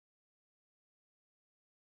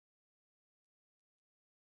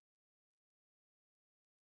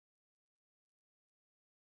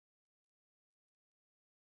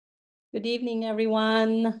Good evening,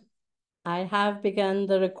 everyone. I have begun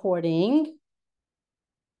the recording.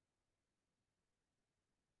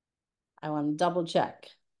 I want to double check.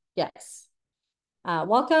 Yes.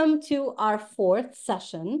 Welcome to our fourth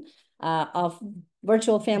session of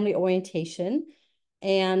virtual family orientation.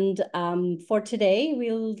 And for today,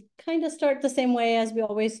 we'll kind of start the same way as we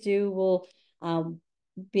always do. We'll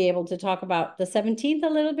be able to talk about the 17th a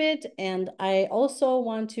little bit. And I also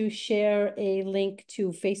want to share a link to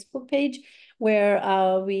Facebook page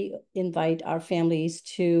where we invite our families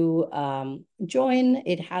to join.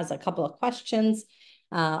 It has a couple of questions.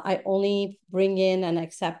 I only bring in and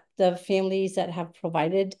accept the families that have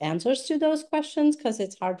provided answers to those questions because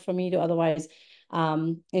it's hard for me to otherwise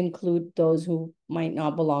include those who might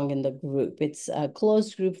not belong in the group. It's a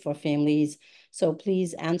closed group for families. So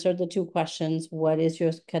please answer the two questions. What is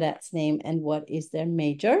your cadet's name and what is their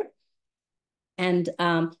major? And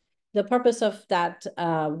the purpose of that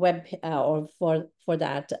web or for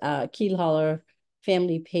that Keelhauer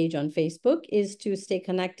family page on Facebook is to stay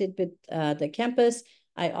connected with the campus.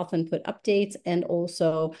 I often put updates and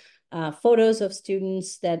also photos of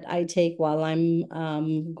students that I take while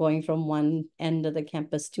I'm going from one end of the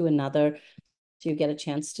campus to another. So you get a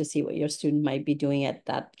chance to see what your student might be doing at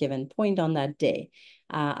that given point on that day.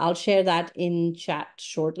 I'll share that in chat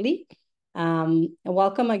shortly.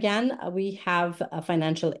 Welcome again. We have a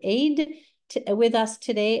financial aid with us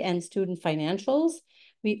today and student financials.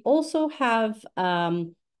 We also have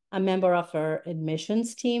a member of our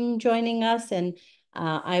admissions team joining us, and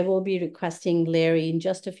I will be requesting Larry in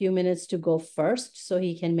just a few minutes to go first so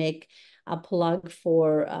he can make a plug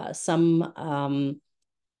for some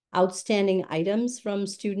outstanding items from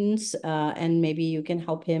students, and maybe you can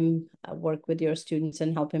help him work with your students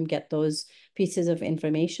and help him get those pieces of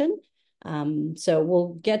information. So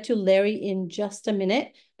we'll get to Larry in just a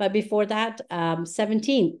minute, but before that,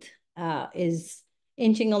 17th is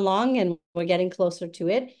inching along and we're getting closer to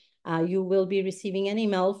it. You will be receiving an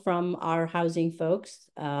email from our housing folks,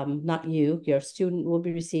 not you, your student will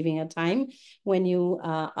be receiving a time when you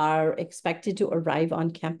are expected to arrive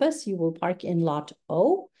on campus. You will park in lot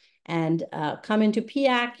O and come into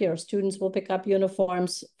PIAC. Your students will pick up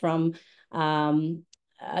uniforms from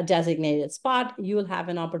a designated spot. You will have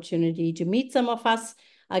an opportunity to meet some of us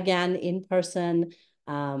again in person.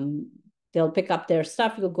 They'll pick up their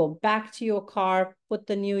stuff. You'll go back to your car, put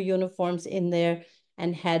the new uniforms in there,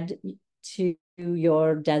 and head to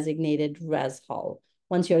your designated res hall.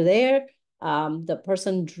 Once you're there, the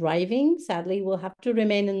person driving, sadly, will have to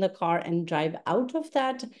remain in the car and drive out of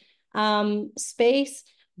that space,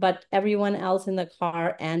 but everyone else in the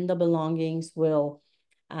car and the belongings will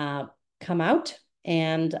come out,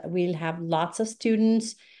 and we'll have lots of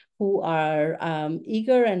students who are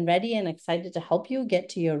eager and ready and excited to help you get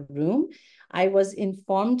to your room. I was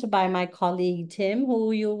informed by my colleague, Tim,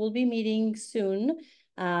 who you will be meeting soon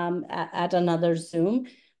at another Zoom.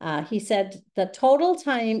 He said the total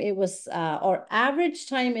time it was, or average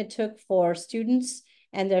time it took for students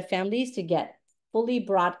and their families to get fully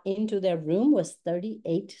brought into their room was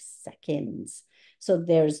 38 seconds. So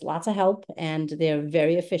there's lots of help and they're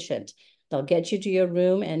very efficient. They'll get you to your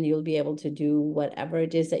room and you'll be able to do whatever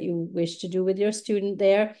it is that you wish to do with your student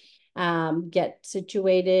there. Get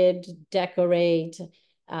situated, decorate.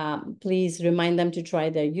 Please remind them to try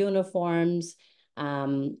their uniforms.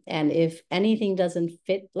 And if anything doesn't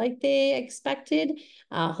fit like they expected,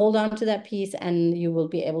 hold on to that piece and you will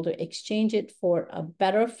be able to exchange it for a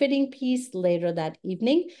better fitting piece later that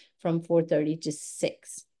evening from 4:30 to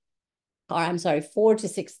 6. Or I'm sorry, 4 to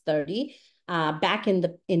 6:30, back in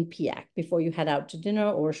PIAC before you head out to dinner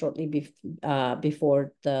or shortly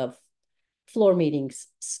before the floor meetings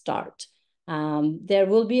start. There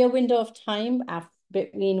will be a window of time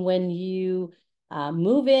between when you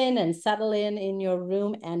move in and settle in your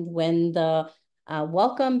room and when the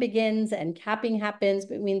welcome begins and capping happens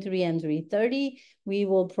between 3 and 3:30. We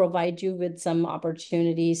will provide you with some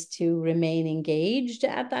opportunities to remain engaged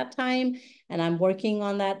at that time. And I'm working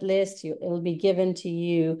on that list. It'll be given to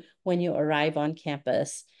you when you arrive on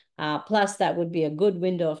campus. Plus, that would be a good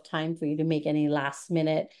window of time for you to make any last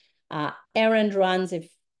minute errand runs. If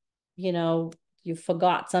you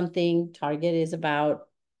forgot something, Target is about,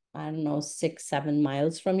 I don't know, 6-7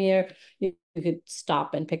 miles from here. You could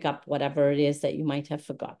stop and pick up whatever it is that you might have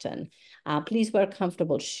forgotten. Please wear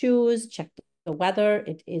comfortable shoes. Check the weather.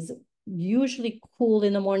 It is usually cool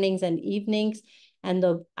in the mornings and evenings, and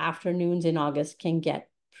the afternoons in August can get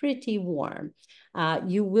pretty warm.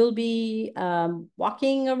 You will be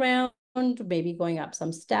walking around, maybe going up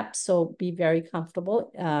some steps, so be very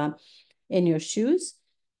comfortable in your shoes.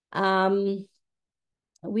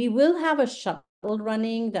 We will have a shuttle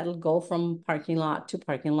running that'll go from parking lot to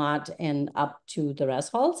parking lot and up to the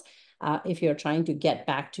rest halls. If you're trying to get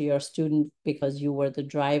back to your student because you were the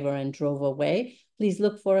driver and drove away, please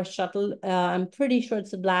look for a shuttle. I'm pretty sure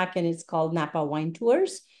it's black and it's called Napa Wine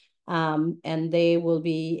Tours. And they will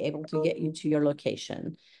be able to get you to your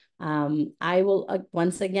location. I will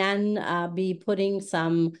once again be putting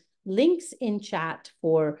some links in chat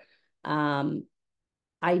for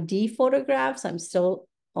ID photographs. I'm still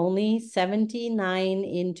only 79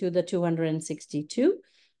 into the 262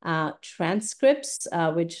 transcripts,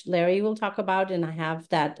 which Larry will talk about. And I have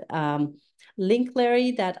that link,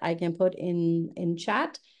 Larry, that I can put in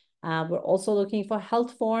chat. We're also looking for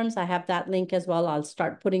health forms. I have that link as well. I'll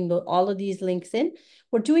start putting all of these links in.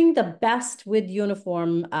 We're doing the best with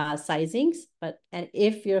uniform sizings, and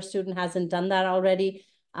if your student hasn't done that already,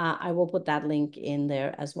 I will put that link in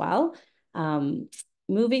there as well.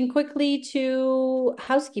 Moving quickly to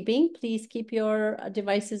housekeeping, please keep your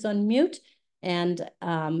devices on mute. And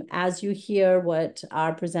as you hear what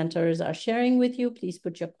our presenters are sharing with you, please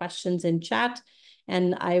put your questions in chat.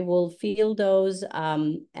 And I will field those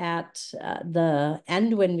at the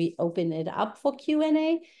end when we open it up for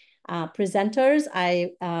Q&A. Presenters,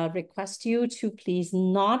 I request you to please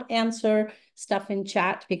not answer stuff in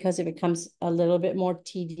chat because it becomes a little bit more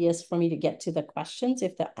tedious for me to get to the questions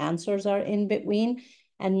if the answers are in between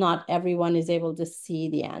and not everyone is able to see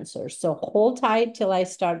the answers. So hold tight till I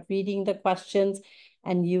start reading the questions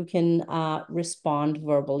and you can respond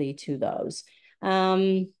verbally to those.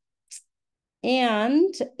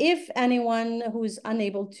 And if anyone who's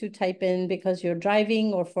unable to type in because you're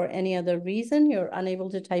driving or for any other reason, you're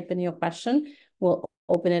unable to type in your question, we'll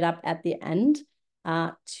open it up at the end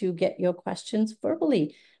to get your questions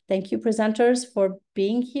verbally. Thank you, presenters, for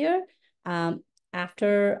being here.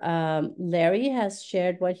 After Larry has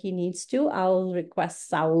shared what he needs to, I'll request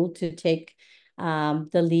Saul to take the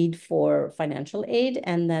lead for financial aid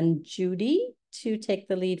and then Judy to take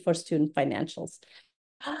the lead for student financials.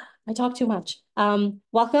 I talk too much.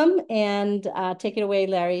 Welcome and take it away,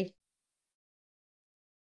 Larry.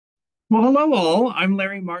 Well, hello all. I'm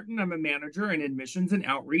Larry Martin. I'm a manager in admissions and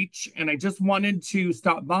outreach, and I just wanted to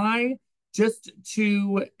stop by just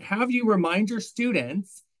to have you remind your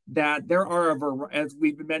students that there are, as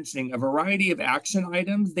we've been mentioning, a variety of action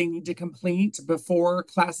items they need to complete before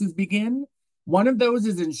classes begin. One of those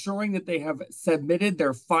is ensuring that they have submitted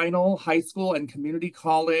their final high school and community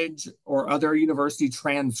college or other university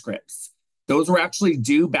transcripts. Those were actually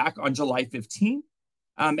due back on July 15th.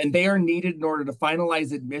 And they are needed in order to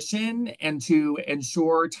finalize admission and to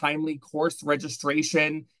ensure timely course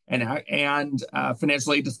registration and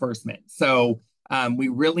financial aid disbursement. So we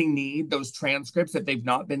really need those transcripts if they've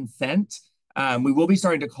not been sent. We will be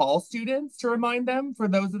starting to call students to remind them for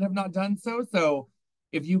those that have not done so. So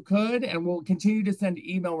if you could, and we'll continue to send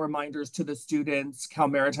email reminders to the students' Cal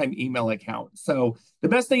Maritime email account. So the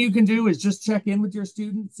best thing you can do is just check in with your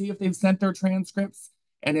students, see if they've sent their transcripts.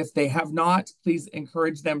 And if they have not, please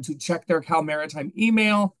encourage them to check their Cal Maritime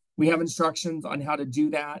email. We have instructions on how to do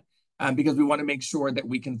that because we want to make sure that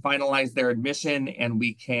we can finalize their admission and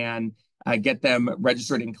we can get them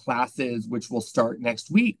registered in classes, which will start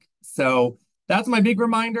next week. So that's my big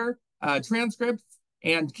reminder, transcripts,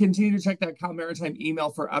 and continue to check that Cal Maritime email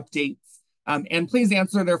for updates. And please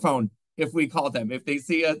answer their phone if we call them. If they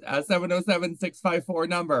see a 707-654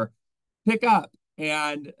 number, pick up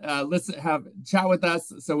and chat with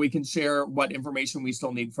us so we can share what information we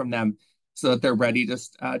still need from them so that they're ready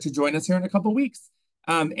to join us here in a couple of weeks.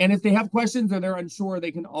 And if they have questions or they're unsure,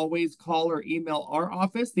 they can always call or email our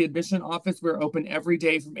office, the admission office. We're open every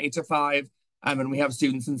day from 8 to 5, and we have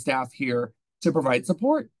students and staff here to provide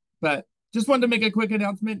support. But just wanted to make a quick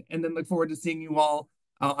announcement and then look forward to seeing you all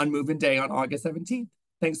on Move-In Day on August 17th.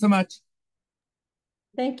 Thanks so much.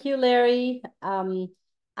 Thank you, Larry.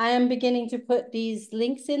 I am beginning to put these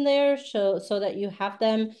links in there so that you have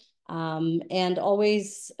them. And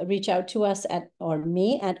always reach out to us at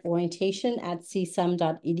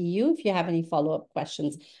orientation@csum.edu if you have any follow-up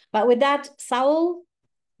questions. But with that, Saul,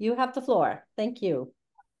 you have the floor. Thank you.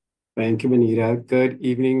 Thank you, Vineeta. Good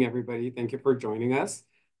evening, everybody. Thank you for joining us.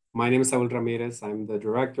 My name is Saul Ramirez. I'm the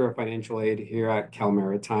Director of Financial Aid here at Cal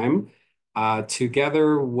Maritime.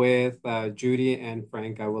 Together with Judy and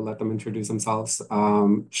Frank, I will let them introduce themselves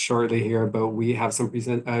shortly here, but we have some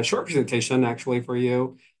short presentation actually for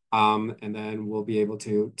you. And then we'll be able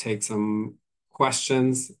to take some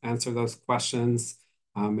questions, answer those questions.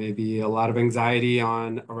 Maybe a lot of anxiety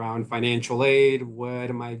around financial aid. What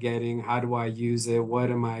am I getting? How do I use it?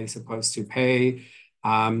 What am I supposed to pay?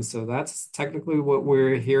 So that's technically what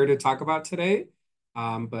we're here to talk about today.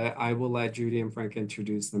 But I will let Judy and Frank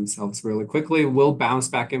introduce themselves really quickly. We'll bounce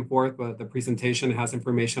back and forth, but the presentation has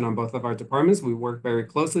information on both of our departments. We work very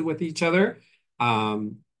closely with each other.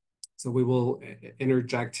 So we will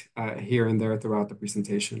interject here and there throughout the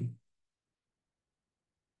presentation.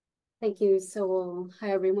 Thank you. So, hi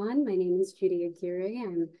everyone. My name is Judy Aguirre.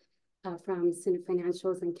 I'm from Senate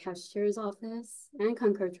Financials and Cashier's Office and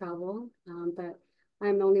Concord Travel, but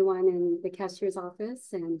I'm the only one in the Cashier's Office,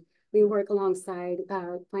 and we work alongside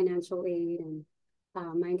financial aid, and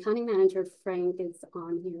my accounting manager, Frank, is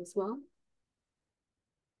on here as well.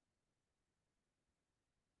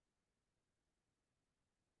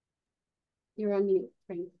 You're on mute,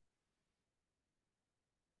 Frank.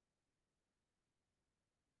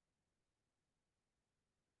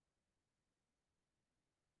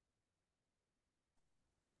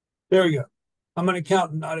 There we go. I'm an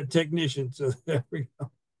accountant, not a technician. So there we go.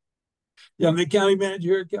 Yeah, I'm the accounting manager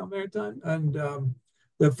here at Cal Maritime, and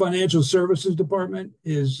the financial services department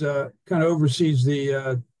is kind of oversees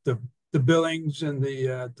the billings and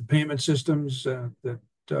the payment systems that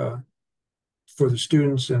for the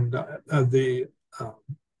students, and the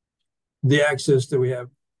access that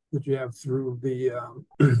you have through the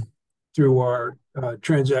through our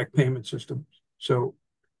transact payment system. So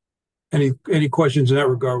any questions in that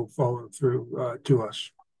regard will follow through to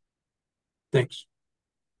us. Thanks.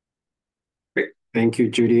 Great. Thank you,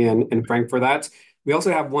 Judy and Frank, for that. We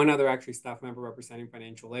also have one other actually staff member representing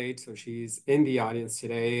financial aid. So she's in the audience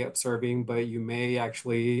today observing, but you may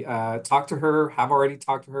actually talk to her, have already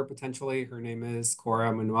talked to her potentially. Her name is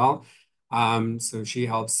Cora Manuel. So she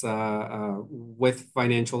helps with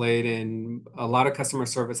financial aid and a lot of customer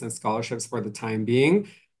service and scholarships for the time being.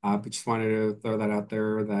 But just wanted to throw that out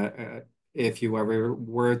there that if you ever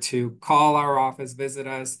were to call our office, visit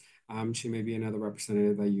us, she may be another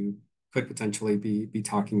representative that you could potentially be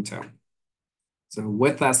talking to. So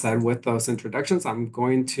with that said, with those introductions, I'm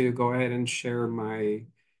going to go ahead and share my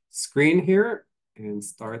screen here and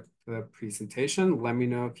start the presentation. Let me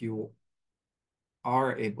know if you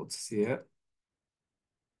are able to see it.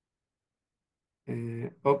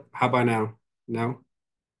 And, oh, how about now? No?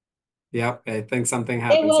 Yep, I think something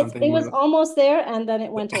happened. It was almost there and then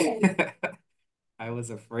it went away. I was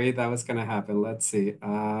afraid that was gonna happen. Let's see.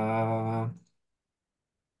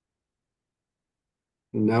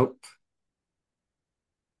 Nope.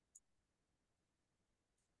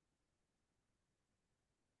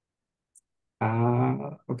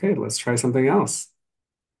 Okay, let's try something else.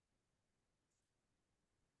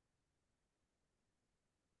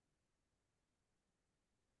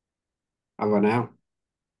 How about now?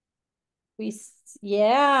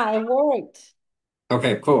 Yeah, it worked.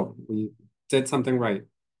 Okay, cool. We did something right.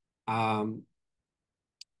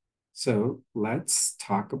 So let's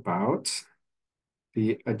talk about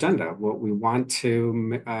the agenda, what we want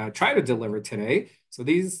to try to deliver today. So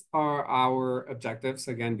these are our objectives,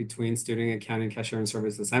 again, between student accounting, cashiering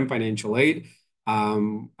services, and financial aid.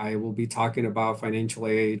 I will be talking about financial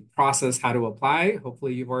aid process, how to apply.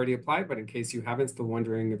 Hopefully you've already applied, but in case you haven't, still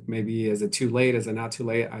wondering if maybe is it too late, is it not too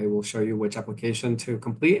late, I will show you which application to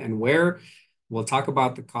complete and where. We'll talk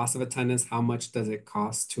about the cost of attendance. How much does it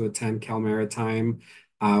cost to attend Cal Maritime?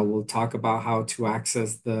 We'll talk about how to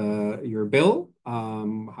access your bill. How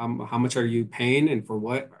much are you paying and for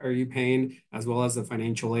what are you paying, as well as the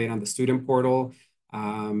financial aid on the student portal.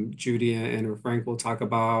 Judy and Frank will talk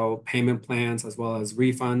about payment plans as well as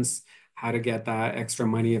refunds, how to get that extra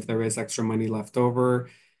money if there is extra money left over.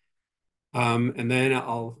 And then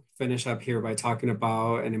I'll finish up here by talking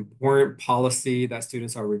about an important policy that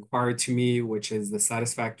students are required to meet, which is the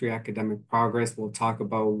satisfactory academic progress. We'll talk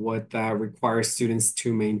about what that requires students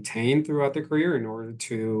to maintain throughout their career in order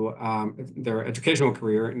to their educational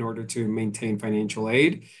career in order to maintain financial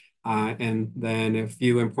aid. And then a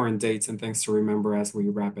few important dates and things to remember as we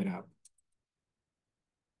wrap it up.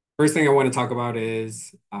 First thing I want to talk about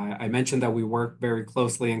is I mentioned that we work very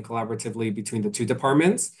closely and collaboratively between the two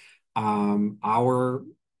departments. Our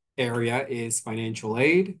area is financial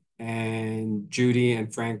aid, and Judy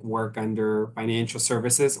and Frank work under financial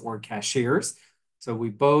services or cashiers. So we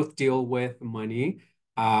both deal with money.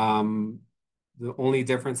 The only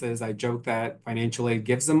difference is I joke that financial aid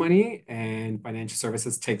gives the money and financial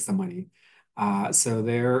services takes the money. So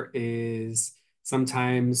there is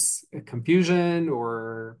sometimes confusion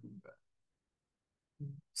or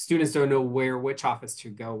students don't know which office to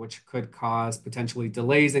go, which could cause potentially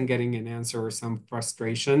delays in getting an answer or some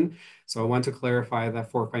frustration. So I want to clarify that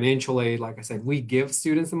for financial aid, like I said, we give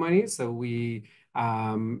students the money. So we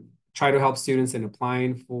try to help students in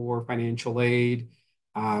applying for financial aid.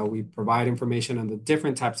 We provide information on the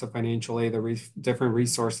different types of financial aid, the different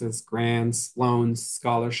resources, grants, loans,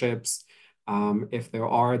 scholarships. If there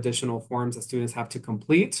are additional forms that students have to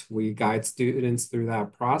complete, we guide students through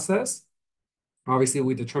that process. Obviously,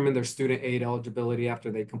 we determine their student aid eligibility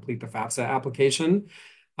after they complete the FAFSA application.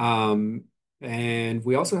 And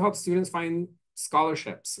we also help students find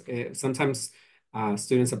scholarships. Sometimes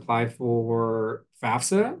students apply for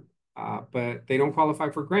FAFSA, but they don't qualify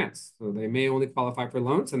for grants. So they may only qualify for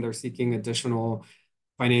loans and they're seeking additional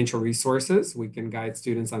financial resources. We can guide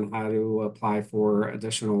students on how to apply for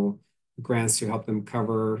additional grants to help them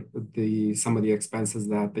cover some of the expenses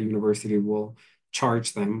that the university will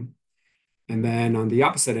charge them. And then on the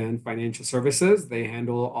opposite end, financial services, they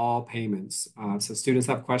handle all payments. So students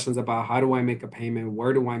have questions about how do I make a payment?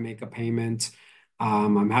 Where do I make a payment?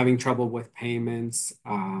 I'm having trouble with payments.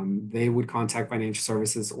 They would contact financial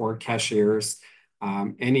services or cashiers.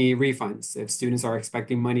 Any refunds, if students are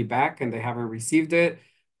expecting money back and they haven't received it,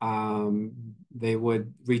 they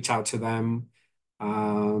would reach out to them.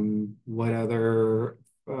 What other,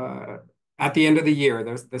 at the end of the year,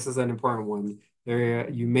 this is an important one.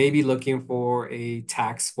 You may be looking for a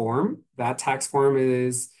tax form. That tax form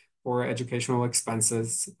is for educational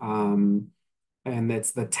expenses, and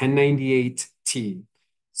it's the 1098-T.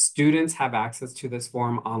 Students have access to this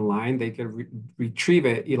form online. They could retrieve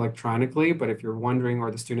it electronically, but if you're wondering or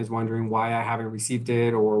the student is wondering why I haven't received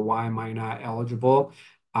it or why am I not eligible,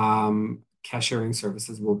 cashiering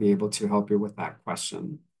services will be able to help you with that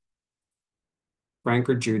question. Frank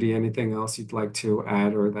or Judy, anything else you'd like to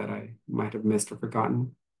add or that I might have missed or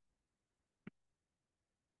forgotten?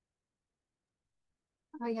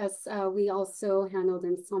 Yes, we also handled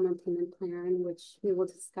installment payment plan, which we will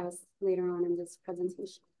discuss later on in this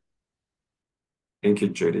presentation. Thank you,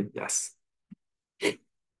 Judy. Yes.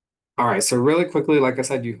 All right, so really quickly, like I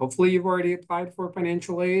said, hopefully you've already applied for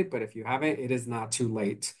financial aid, but if you haven't, it is not too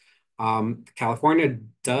late. California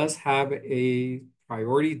does have a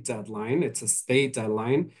priority deadline. It's a state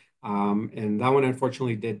deadline, and that one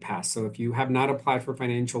unfortunately did pass. So if you have not applied for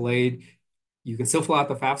financial aid, you can still fill out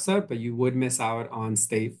the FAFSA, but you would miss out on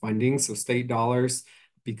state funding. So state dollars,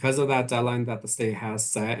 because of that deadline that the state has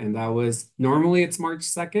set, and that was normally it's March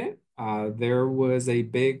 2nd. There was a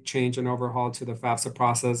big change and overhaul to the FAFSA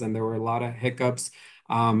process, and there were a lot of hiccups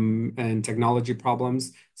and technology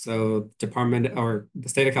problems. So the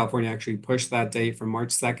state of California actually pushed that date from March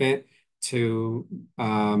 2nd to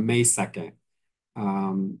May 2nd.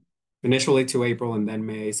 Initially to April and then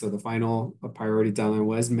May. So the final priority deadline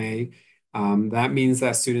was May. That means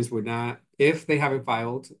that students would not, if they haven't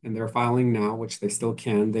filed and they're filing now, which they still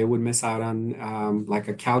can, they would miss out on like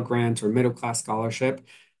a Cal Grant or middle class scholarship,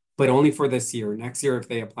 but only for this year. Next year, if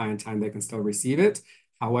they apply in time, they can still receive it.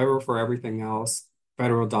 However, for everything else,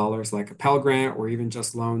 federal dollars like a Pell Grant or even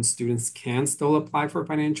just loans, students can still apply for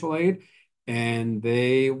financial aid. And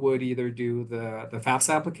they would either do the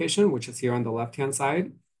FAFSA application, which is here on the left-hand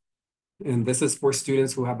side. And this is for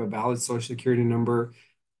students who have a valid Social Security number,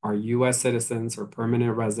 are US citizens or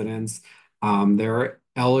permanent residents. They're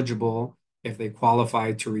eligible if they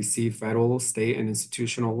qualify to receive federal, state, and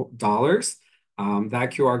institutional dollars.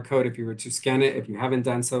 That QR code, if you were to scan it, if you haven't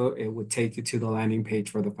done so, it would take you to the landing page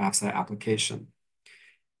for the FAFSA application.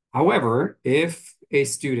 However, if a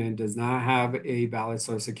student does not have a valid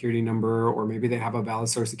Social Security number, or maybe they have a valid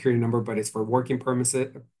Social Security number, but it's for working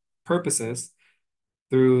purposes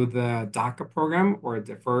through the DACA program or a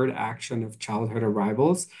Deferred Action of Childhood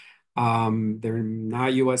Arrivals, they're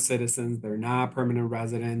not US citizens, they're not permanent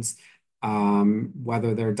residents,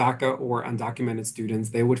 whether they're DACA or undocumented students,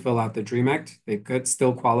 they would fill out the DREAM Act. They could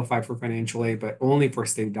still qualify for financial aid, but only for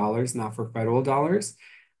state dollars, not for federal dollars.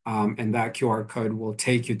 And that QR code will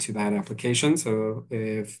take you to that application. So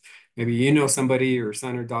if maybe you know somebody, your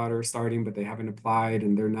son or daughter starting, but they haven't applied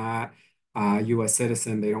and they're not US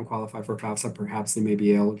citizen, they don't qualify for FAFSA, perhaps they may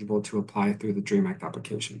be eligible to apply through the DREAM Act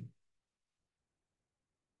application.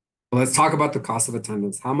 Let's talk about the cost of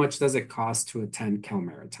attendance. How much does it cost to attend Cal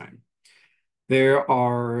Maritime? There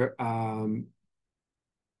are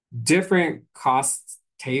different cost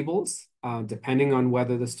tables depending on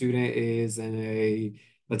whether the student is in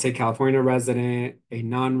let's say California resident, a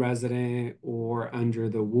non-resident, or under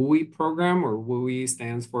the WUI program, or WUI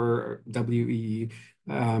stands for WEE,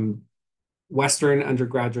 Western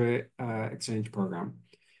Undergraduate Exchange Program.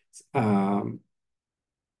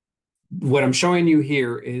 What I'm showing you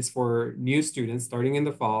here is for new students starting in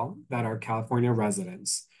the fall that are California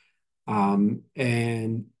residents.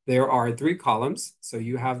 And there are 3 columns. So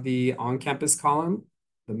you have the on-campus column.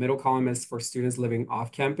 The middle column is for students living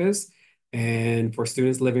off campus and for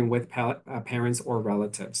students living with parents or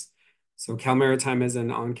relatives. So Cal Maritime is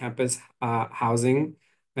an on-campus housing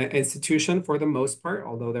institution for the most part,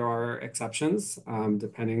 although there are exceptions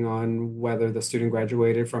depending on whether the student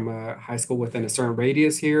graduated from a high school within a certain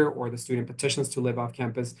radius here or the student petitions to live off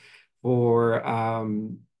campus for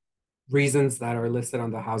reasons that are listed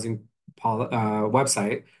on the housing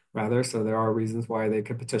website, rather. So there are reasons why they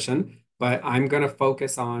could petition. But I'm going to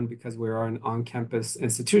focus on, because we're an on-campus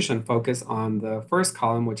institution, focus on the first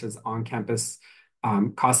column, which is on-campus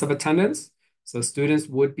cost of attendance. So students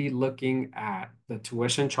would be looking at the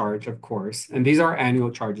tuition charge, of course. And these are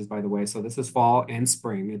annual charges, by the way. So this is fall and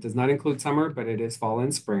spring. It does not include summer, but it is fall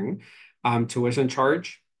and spring. Tuition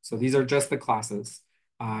charge. So these are just the classes.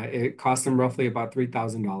 It costs them roughly about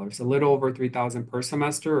 $3,000, a little over $3,000 per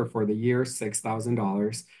semester, or for the year,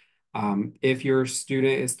 $6,000. If your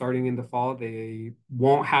student is starting in the fall, they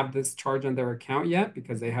won't have this charge on their account yet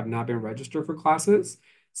because they have not been registered for classes.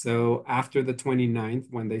 So after the 29th,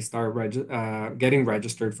 when they start getting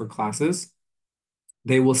registered for classes,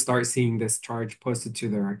 they will start seeing this charge posted to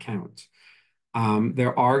their account.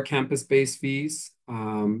 There are campus-based fees,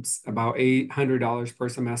 about $800 per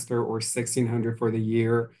semester or $1,600 for the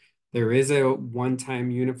year. There is a one-time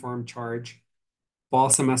uniform charge, fall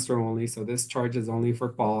semester only. So this charge is only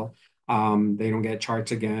for fall. They don't get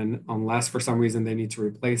charged again unless for some reason they need to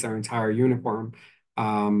replace our entire uniform.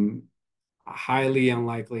 Highly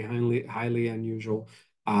unlikely, highly unusual.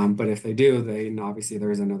 But if they do, then obviously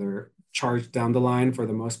there's another charge down the line. For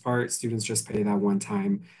the most part, students just pay that one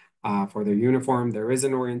time for their uniform. There is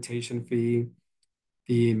an orientation fee.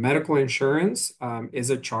 The medical insurance is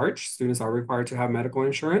a charge. Students are required to have medical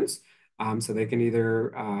insurance. So they can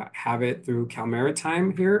either have it through Cal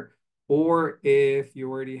Maritime here, or if you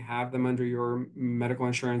already have them under your medical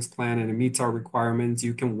insurance plan and it meets our requirements,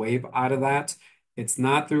 you can waive out of that. It's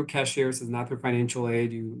not through cashiers, it's not through financial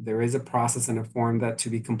aid. There is a process and a form that to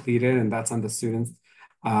be completed, and that's on the student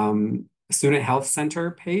health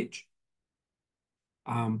center page.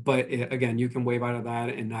 But again, you can waive out of that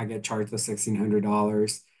and not get charged the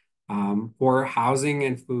 $1,600. For housing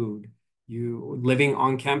and food, you living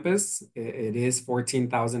on campus, it is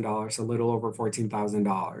 $14,000, a little over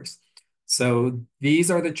 $14,000. So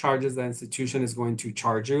these are the charges the institution is going to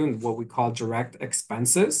charge you, and what we call direct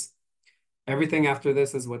expenses. Everything after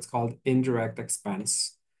this is what's called indirect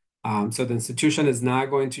expense. So the institution is not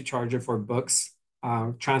going to charge you for books,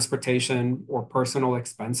 transportation, or personal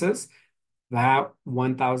expenses. That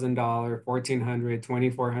 $1,000, $1,400,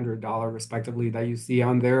 $2,400 respectively that you see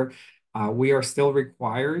on there, we are still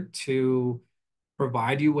required to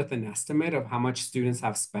provide you with an estimate of how much students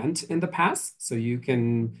have spent in the past. So you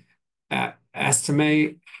can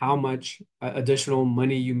estimate how much additional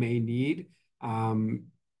money you may need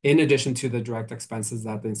in addition to the direct expenses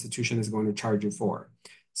that the institution is going to charge you for.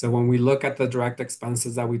 So when we look at the direct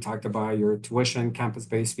expenses that we talked about, your tuition,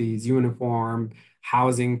 campus-based fees, uniform,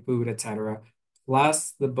 housing, food, etc.,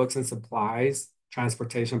 plus the books and supplies,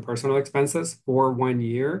 transportation, personal expenses for 1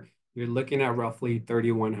 year, you're looking at roughly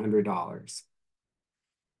 $3,100.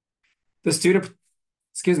 The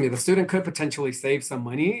student could potentially save some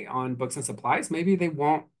money on books and supplies. Maybe they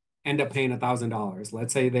won't end up paying $1,000.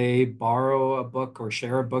 Let's say they borrow a book or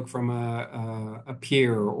share a book from a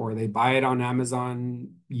peer, or they buy it on Amazon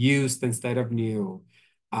used instead of new.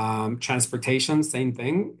 Transportation, same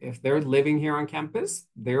thing. If they're living here on campus,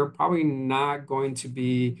 they're probably not going to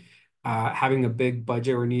be having a big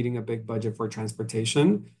budget or needing a big budget for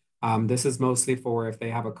transportation. This is mostly for if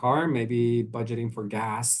they have a car, maybe budgeting for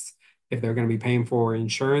gas. If they're going to be paying for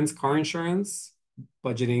insurance, car insurance,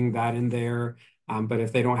 budgeting that in there. But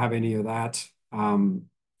if they don't have any of that,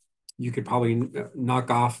 you could probably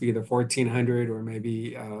knock off either $1,400 or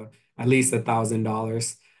maybe at least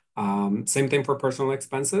 $1,000. Same thing for personal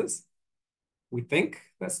expenses. We think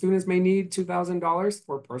that students may need $2,000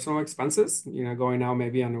 for personal expenses, going out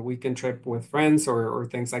maybe on a weekend trip with friends or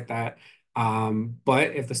things like that.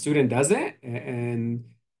 But if the student doesn't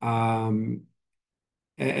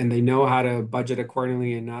and they know how to budget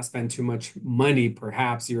accordingly and not spend too much money,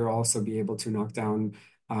 perhaps you'll also be able to knock down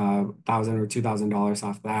 $1,000 or $2,000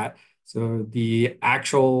 off that. So the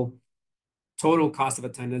actual total cost of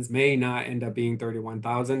attendance may not end up being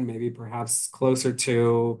 $31,000, maybe perhaps closer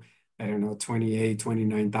to, I don't know, $28,000,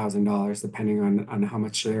 $29,000, depending on how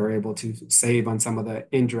much they're able to save on some of the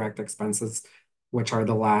indirect expenses, which are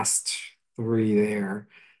the last three there.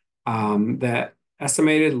 That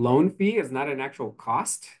estimated loan fee is not an actual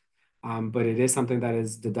cost, but it is something that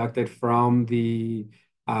is deducted from the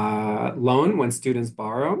loan when students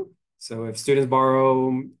borrow. So if students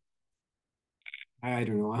borrow, I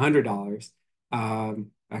don't know, $100,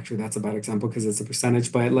 actually that's a bad example because it's a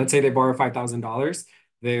percentage, but let's say they borrow $5,000.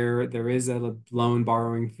 there is a loan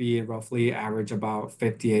borrowing fee, roughly average about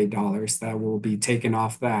 $58 that will be taken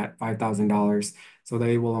off that $5,000. So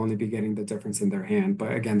they will only be getting the difference in their hand.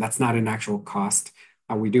 But again, that's not an actual cost.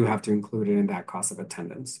 We do have to include it in that cost of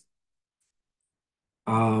attendance.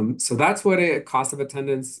 So that's what a cost of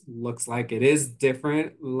attendance looks like. It is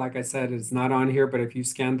different. Like I said, it's not on here, but if you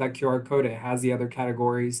scan that QR code, it has the other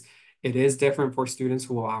categories. It is different for students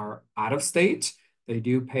who are out of state. They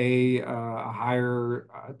do pay a higher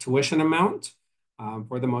tuition amount.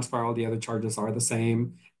 For the most part, all the other charges are the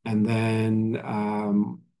same. And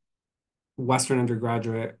then Western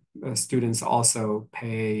undergraduate students also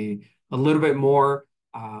pay a little bit more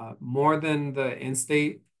than the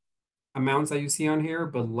in-state amounts that you see on here,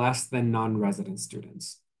 but less than non-resident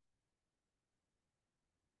students.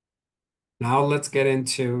 Now let's get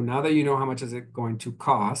into, now that you know how much is it going to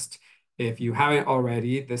cost, if you haven't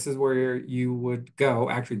already, this is where you would go,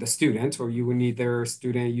 actually the student, or you would need their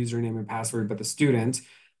student username and password, but the student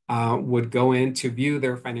would go in to view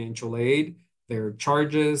their financial aid, their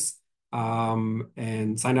charges,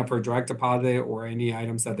 and sign up for a direct deposit or any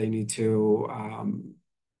items that they need to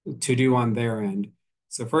do on their end.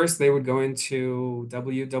 So first they would go into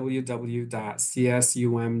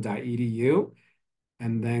www.csum.edu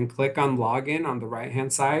and then click on login on the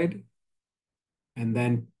right-hand side and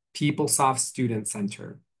then PeopleSoft Student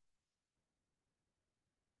Center.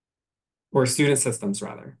 Or Student Systems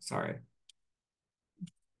rather, sorry.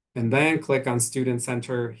 And then click on Student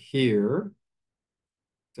Center here.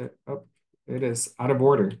 Oh, it is out of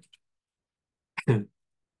order.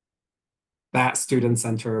 That Student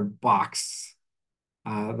Center box.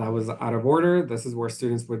 That was out of order. This is where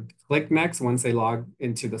students would click next once they log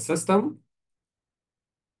into the system.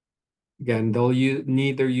 Again, they'll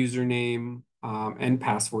need their username and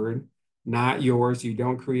password, not yours. You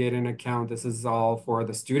don't create an account. This is all for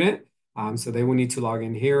the student. So they will need to log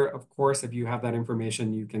in here. Of course, if you have that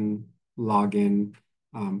information, you can log in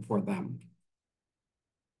for them.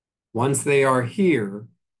 Once they are here,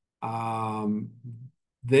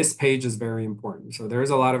 this page is very important. So there's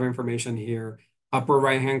a lot of information here. Upper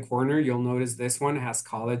right-hand corner, you'll notice this one has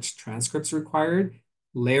college transcripts required.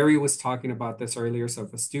 Larry was talking about this earlier. So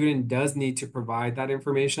if a student does need to provide that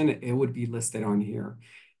information, it would be listed on here.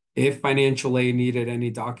 If financial aid needed any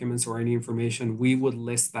documents or any information, we would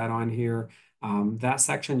list that on here. That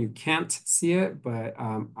section, you can't see it, but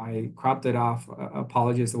I cropped it off.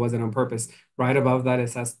 Apologies, it wasn't on purpose. Right above that, it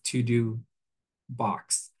says to do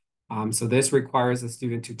box. So this requires a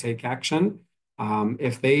student to take action.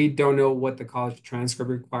 If they don't know what the college transcript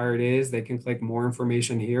required is, they can click more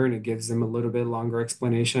information here and it gives them a little bit longer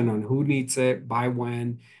explanation on who needs it, by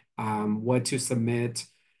when, what to submit,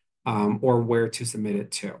 or where to submit it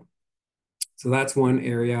to. So that's one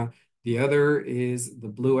area. The other is the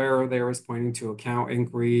blue arrow there is pointing to account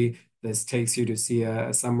inquiry. This takes you to see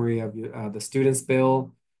a summary of the student's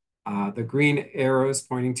bill. The green arrow is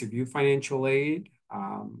pointing to view financial aid.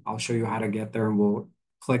 I'll show you how to get there and we'll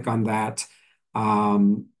click on that.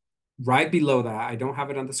 Right below that, I don't have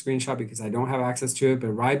it on the screenshot because I don't have access to it, but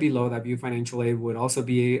right below that view financial aid would also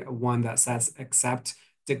be one that says accept,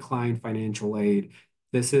 decline financial aid.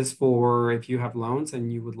 This is for if you have loans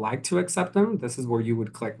and you would like to accept them, this is where you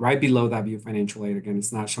would click right below that view financial aid. Again,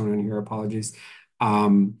 it's not shown on here, apologies.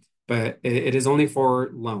 But it is only for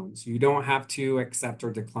loans. You don't have to accept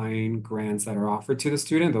or decline grants that are offered to the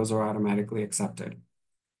student. Those are automatically accepted.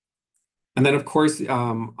 And then, of course,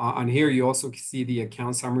 on here, you also see the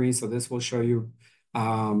account summary. So this will show you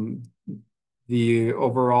the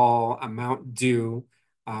overall amount due,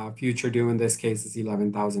 future due in this case is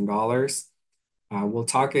 $11,000. We'll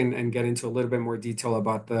talk and get into a little bit more detail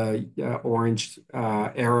about the orange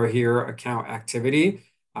arrow here, account activity.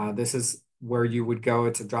 This is where you would go.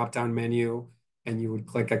 It's a drop-down menu, and you would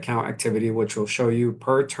click account activity, which will show you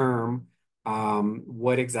per term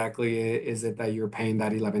what exactly is it that you're paying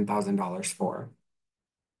that $11,000 for.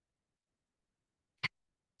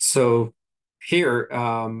 So here,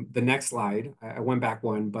 the next slide, I went back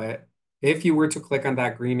one, but if you were to click on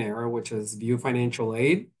that green arrow, which is view financial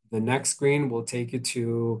aid, the next screen will take you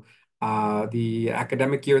to the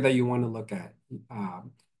academic year that you want to look at.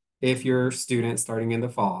 If you're a student starting in the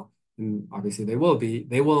fall, and obviously they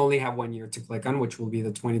will only have 1 year to click on, which will be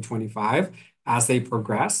the 2025. As they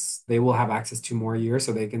progress, they will have access to more years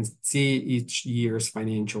so they can see each year's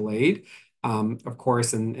financial aid. Of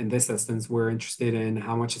course, in this instance, we're interested in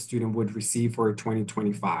how much a student would receive for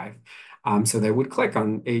 2025. So they would click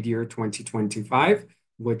on aid year 2025,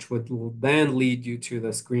 which will then lead you to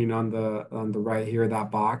the screen on the right here, that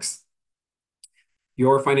box.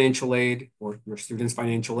 Your financial aid or your student's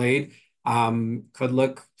financial aid could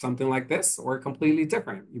look something like this or completely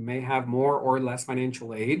different. You may have more or less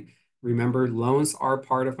financial aid. Remember, loans are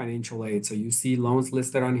part of financial aid. So you see loans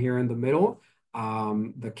listed on here in the middle.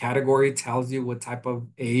 The category tells you what type of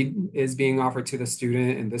aid is being offered to the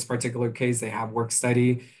student. In this particular case, they have work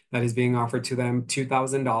study that is being offered to them,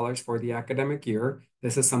 $2,000 for the academic year.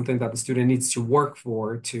 This is something that the student needs to work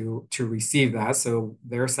for to receive that. So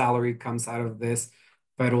their salary comes out of this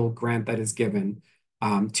federal grant that is given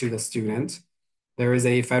to the student. There is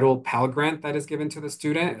a federal Pell Grant that is given to the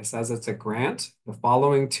student. It says it's a grant. The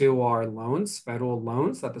following two are loans, federal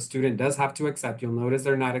loans that the student does have to accept. You'll notice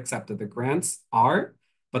they're not accepted. The grants are,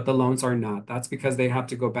 but the loans are not. That's because they have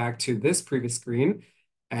to go back to this previous screen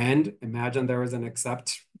and imagine there is an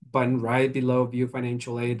accept button right below view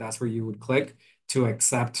financial aid. That's where you would click to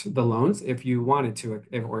accept the loans if you wanted to,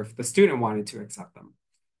 or if the student wanted to accept them.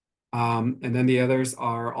 And then the others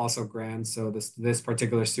are also grants. So this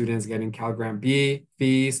particular student is getting Cal Grant B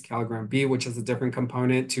fees, Cal Grant B, which is a different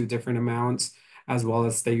component, two different amounts, as well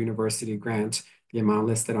as State University grant, the amount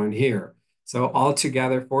listed on here. So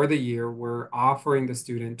altogether for the year, we're offering the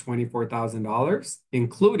student $24,000,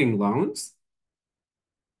 including loans.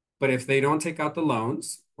 But if they don't take out the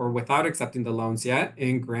loans or without accepting the loans yet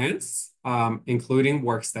in grants, including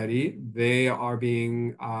work study, they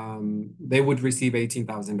would receive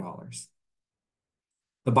 $18,000.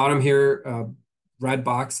 The bottom here, red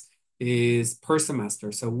box, is per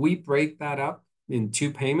semester. So we break that up in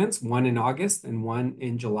two payments, one in August and one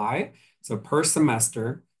in July. So per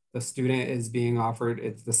semester, the student is being offered,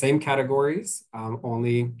 it's the same categories,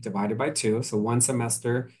 only divided by two. So one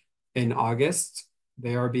semester in August,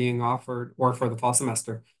 they are being offered, or for the fall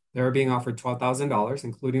semester, they're being offered $12,000,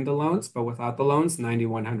 including the loans, but without the loans,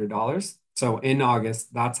 $9,100. So in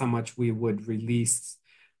August, that's how much we would release,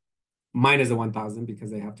 minus the 1,000 because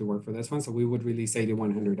they have to work for this one. So we would release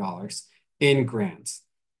 $8,100 in grants.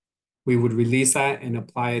 We would release that and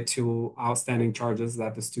apply it to outstanding charges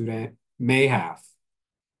that the student may have.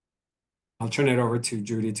 I'll turn it over to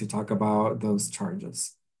Judy to talk about those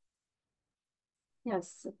charges.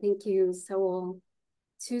 Yes, thank you. So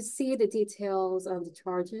to see the details of the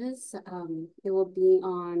charges, it will be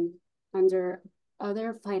under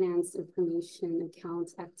other finance information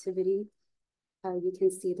account activity. You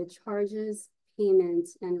can see the charges, payment,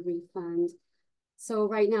 and refund. So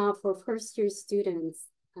right now for first year students,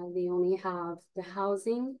 they only have the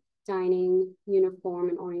housing, dining, uniform,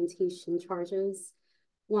 and orientation charges.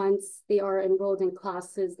 Once they are enrolled in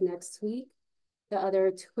classes next week, the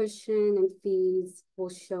other tuition and fees will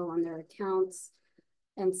show on their accounts.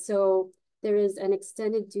 And so there is an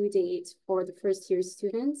extended due date for the first year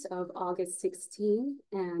students of August 16,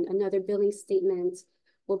 and another billing statement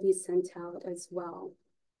will be sent out as well.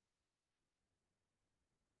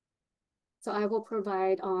 So I will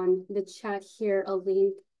provide on the chat here a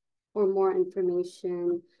link for more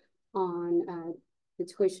information on the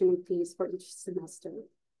tuition and fees for each semester.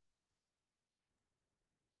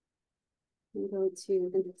 We'll go to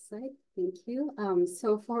the next slide. Thank you.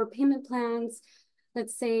 So for payment plans,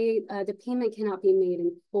 let's say the payment cannot be made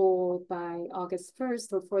in full by August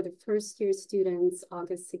 1st, or for the first year students,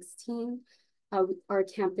 August 16. Our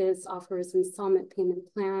campus offers installment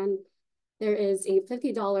payment plan. There is a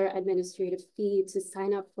 $50 administrative fee to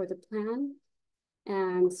sign up for the plan.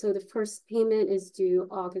 And so the first payment is due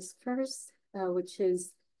August 1st, which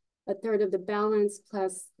is a third of the balance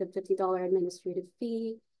plus the $50 administrative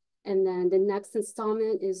fee. And then the next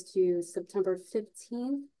installment is due September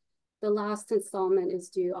 15th. The last installment is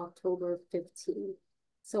due October 15th.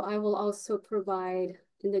 So I will also provide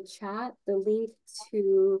in the chat the link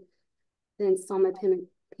to the installment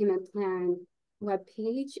payment plan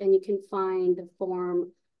webpage, and you can find the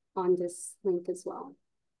form on this link as well.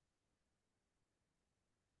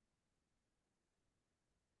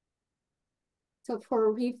 So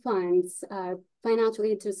for refunds, financial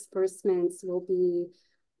aid disbursements will be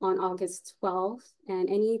on August 12th, and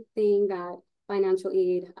anything that financial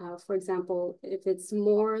aid, for example, if it's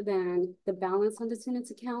more than the balance on the student's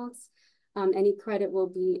accounts, any credit will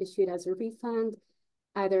be issued as a refund,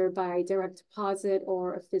 either by direct deposit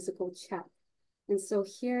or a physical check. And so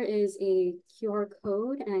here is a QR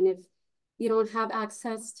code, and if you don't have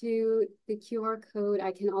access to the QR code,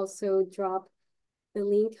 I can also drop the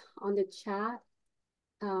link on the chat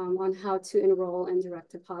on how to enroll in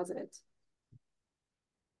direct deposit.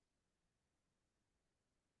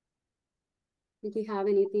 Did you have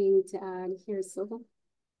anything to add here, Silva?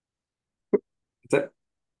 That's it.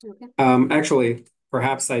 Okay. Actually,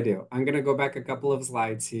 perhaps I do. I'm going to go back a couple of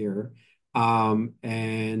slides here.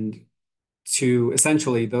 And to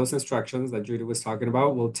essentially those instructions that Judy was talking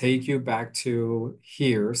about will take you back to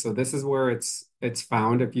here. So this is where it's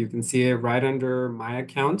found. If you can see it right under my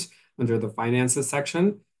account, under the finances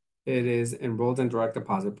section, it is enrolled in direct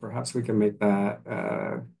deposit. Perhaps we can make that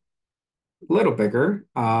a little bigger.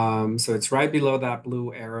 So it's right below that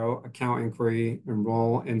blue arrow, account inquiry,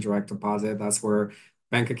 enroll in direct deposit. That's where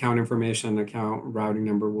bank account information, account routing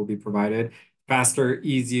number will be provided. Faster,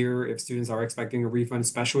 easier if students are expecting a refund,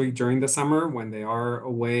 especially during the summer when they are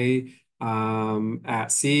away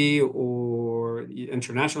at sea or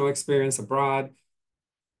international experience abroad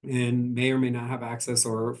and may or may not have access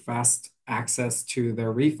or fast access to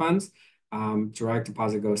their refunds. Direct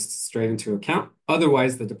deposit goes straight into account.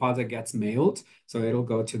 Otherwise, the deposit gets mailed, so it'll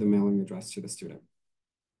go to the mailing address to the student.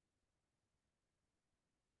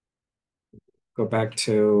 Go back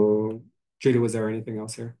to Judy. Was there anything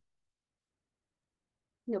else here?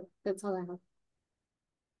 Nope, that's all I have.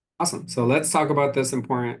 Awesome. So let's talk about this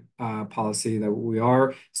important policy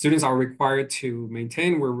that students are required to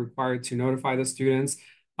maintain. We're required to notify the students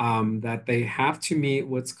that they have to meet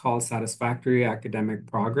what's called satisfactory academic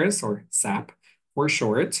progress, or SAP for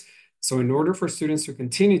short. So in order for students to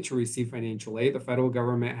continue to receive financial aid, the federal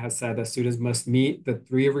government has said that students must meet the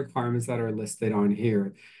 3 requirements that are listed on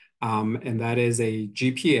here. And that is a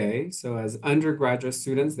GPA. So as undergraduate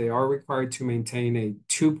students, they are required to maintain a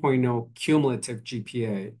 2.0 cumulative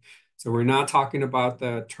GPA. So we're not talking about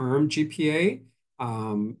the term GPA.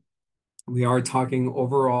 We are talking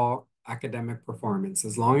overall academic performance.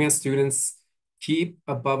 As long as students keep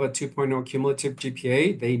above a 2.0 cumulative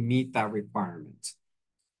GPA, they meet that requirement.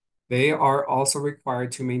 They are also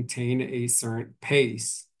required to maintain a certain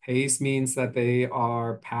pace. Pace means that they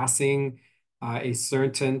are passing a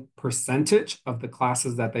certain percentage of the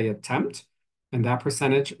classes that they attempt, and that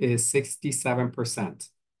percentage is 67%.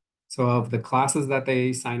 So of the classes that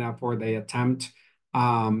they sign up for, they attempt,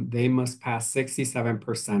 they must pass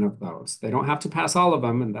 67% of those. They don't have to pass all of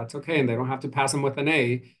them, and that's okay, and they don't have to pass them with an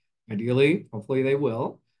A. Ideally, hopefully they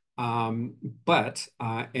will. But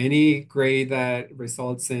any grade that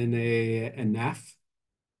results in an F,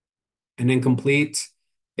 an incomplete,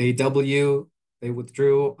 a W, they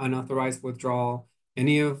withdrew, unauthorized withdrawal,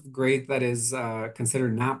 any of grade that is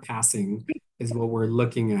considered not passing is what we're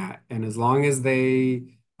looking at. And as long as they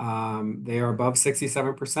are above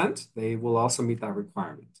 67%, they will also meet that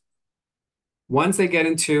requirement. Once they get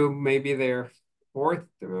into maybe their 4th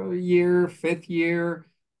year, 5th year,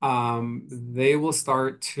 they will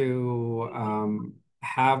start to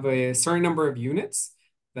have a certain number of units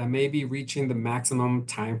that may be reaching the maximum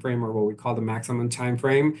time frame, or what we call the maximum time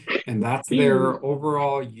frame, and that's their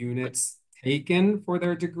overall units taken for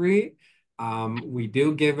their degree. We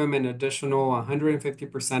do give them an additional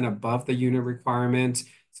 150% above the unit requirement.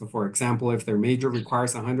 So for example, if their major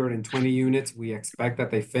requires 120 units, we expect that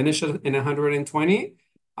they finish it in 120,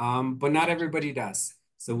 but not everybody does.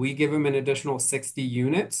 So we give them an additional 60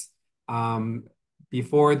 units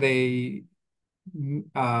before they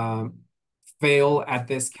fail at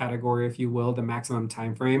this category, if you will, the maximum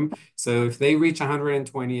time frame. So if they reach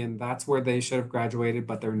 120 and that's where they should have graduated,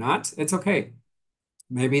 but they're not, it's okay.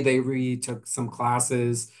 Maybe they retook some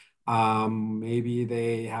classes, maybe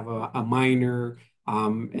they have a minor,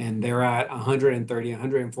 and they're at 130,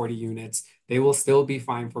 140 units, they will still be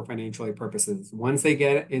fine for financial aid purposes. Once they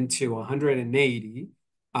get into 180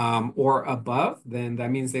 or above, then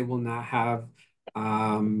that means they will not have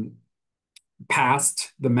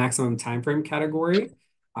passed the maximum time frame category.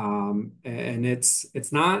 And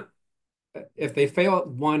it's not, if they fail at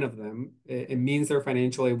one of them, it means their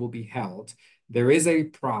financial aid will be held. There is a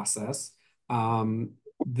process.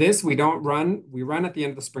 This we don't run, we run at the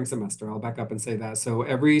end of the spring semester. I'll back up and say that. So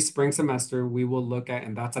every spring semester we will look at,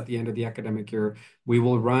 and that's at the end of the academic year, we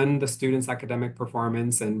will run the student's academic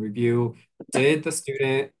performance and review, did the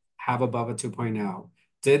student have above a 2.0?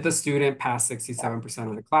 Did the student pass 67%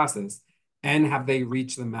 of the classes? And have they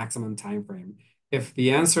reached the maximum time frame? If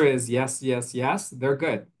the answer is yes, yes, yes, they're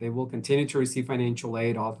good. They will continue to receive financial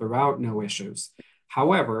aid all throughout, no issues.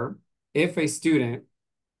 However, if a student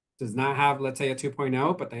does not have, let's say, a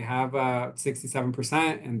 2.0, but they have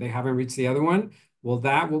 67% and they haven't reached the other one, well,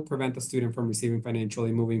 that will prevent the student from receiving financial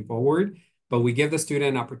aid moving forward. But we give the student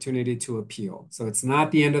an opportunity to appeal. So it's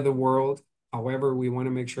not the end of the world. However, we want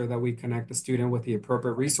to make sure that we connect the student with the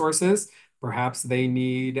appropriate resources. Perhaps they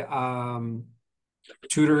need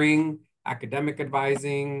tutoring, academic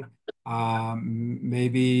advising,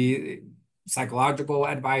 maybe psychological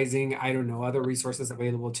advising. I don't know, other resources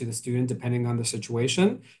available to the student depending on the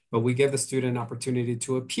situation, but we give the student an opportunity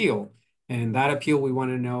to appeal. And that appeal, we want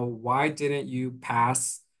to know, why didn't you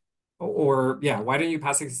pass or yeah, why didn't you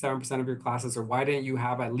pass 67% of your classes, or why didn't you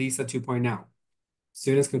have at least a 2.0?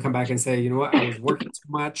 Students can come back and say, you know what, I was working too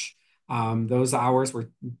much. Those hours were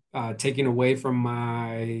taken away from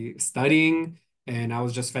my studying, and I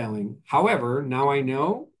was just failing. However, now I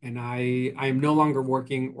know, and I'm no longer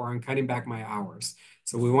working, or I'm cutting back my hours.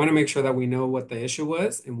 So we want to make sure that we know what the issue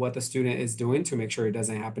was and what the student is doing to make sure it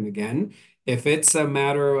doesn't happen again. If it's a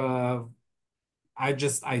matter of, I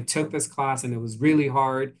took this class and it was really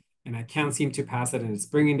hard and I can't seem to pass it and it's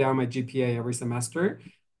bringing down my GPA every semester,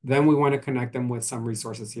 then we want to connect them with some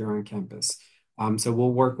resources here on campus. So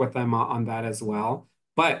we'll work with them on that as well.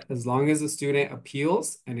 But as long as the student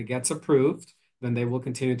appeals and it gets approved, then they will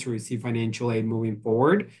continue to receive financial aid moving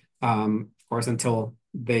forward. Of course, until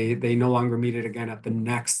they no longer meet it again at the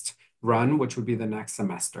next run, which would be the next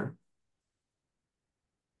semester.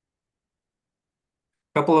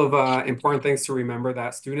 Couple of important things to remember,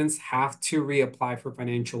 that students have to reapply for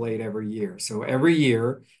financial aid every year. So every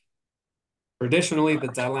year, traditionally, the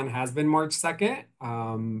deadline has been March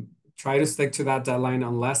 2nd. Try to stick to that deadline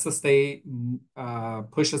unless the state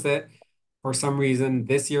pushes it for some reason.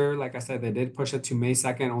 This year, like I said, they did push it to May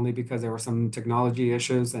 2nd only because there were some technology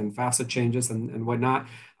issues and FAFSA changes and whatnot.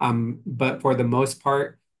 But for the most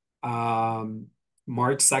part, March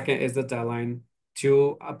 2nd is the deadline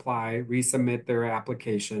to apply, resubmit their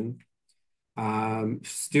application.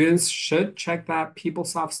 Students should check that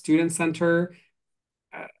PeopleSoft Student Center.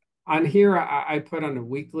 On here, I put on a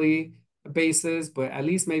weekly basis, but at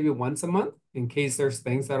least maybe once a month in case there's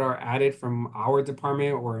things that are added from our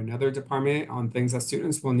department or another department on things that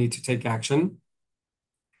students will need to take action.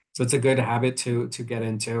 So it's a good habit to get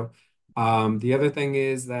into. The other thing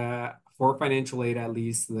is that for financial aid, at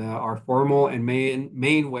least our formal and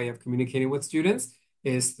main way of communicating with students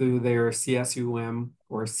is through their CSUM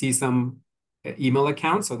or CSUM email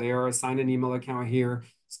account. So they are assigned an email account here,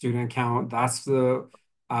 student account. That's the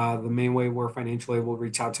main way where financial aid will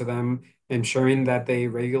reach out to them, ensuring that they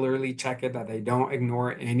regularly check it, that they don't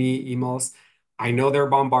ignore any emails. I know they're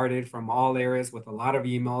bombarded from all areas with a lot of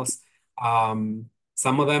emails.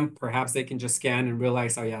 Some of them, perhaps they can just scan and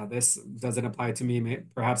realize, oh yeah, this doesn't apply to me.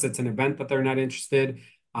 Perhaps it's an event that they're not interested.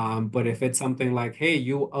 But if it's something like, hey,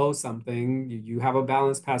 you owe something, you have a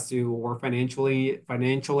balance past due, or financial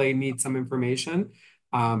aid needs some information,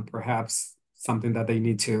 perhaps something that they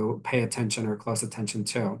need to pay attention or close attention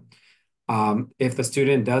to. If the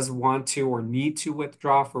student does want to or need to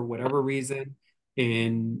withdraw for whatever reason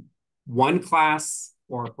in one class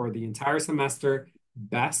or for the entire semester,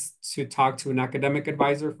 best to talk to an academic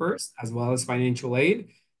advisor first, as well as financial aid,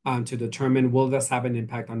 to determine, will this have an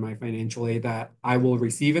impact on my financial aid that I will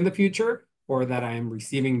receive in the future or that I am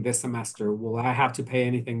receiving this semester? Will I have to pay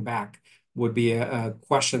anything back? Would be a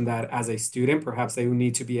question that as a student, perhaps they would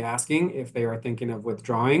need to be asking if they are thinking of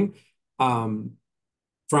withdrawing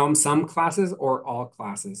from some classes or all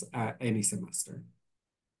classes at any semester.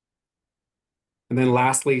 And then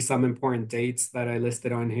lastly, some important dates that I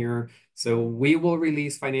listed on here. So we will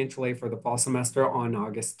release financial aid for the fall semester on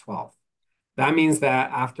August 12th. That means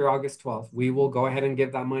that after August 12th, we will go ahead and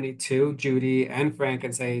give that money to Judy and Frank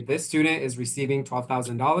and say, this student is receiving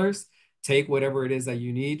 $12,000. Take whatever it is that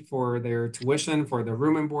you need for their tuition, for their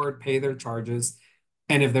room and board, pay their charges.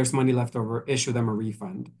 And if there's money left over, issue them a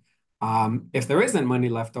refund. If there isn't money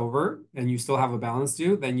left over and you still have a balance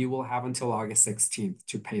due, then you will have until August 16th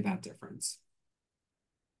to pay that difference.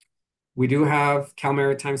 We do have Cal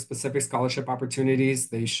Maritime specific scholarship opportunities.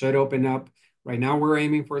 They should open up. Right now, we're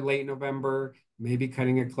aiming for late November, maybe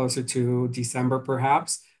cutting it closer to December,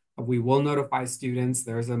 perhaps. We will notify students.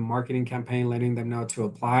 There's a marketing campaign letting them know to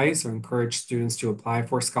apply. So encourage students to apply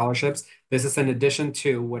for scholarships. This is in addition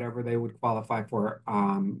to whatever they would qualify for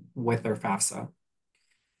with their FAFSA.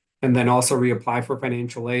 And then also reapply for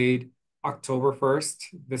financial aid October 1st.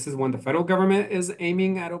 This is when the federal government is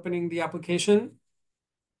aiming at opening the application.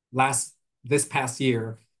 This past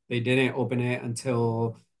year, they didn't open it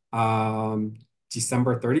until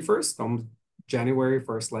December 31st, January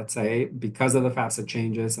 1st, let's say, because of the FAFSA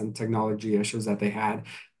changes and technology issues that they had.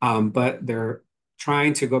 But they're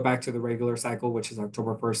trying to go back to the regular cycle, which is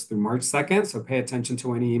October 1st through March 2nd. So pay attention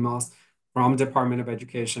to any emails from Department of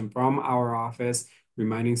Education, from our office,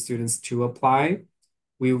 reminding students to apply.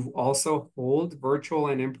 We also hold virtual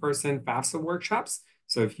and in-person FAFSA workshops.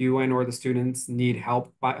 So if you and or the students need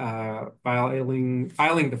help filing the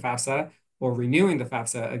FAFSA or renewing the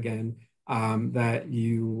FAFSA again, that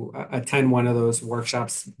you attend one of those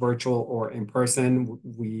workshops, virtual or in person.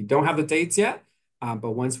 We don't have the dates yet,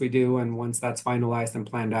 but once we do and once that's finalized and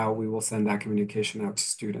planned out, we will send that communication out to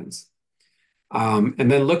students.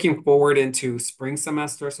 And then looking forward into spring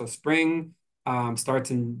semester. So spring,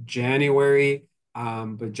 starts in January,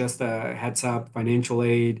 but just a heads up, financial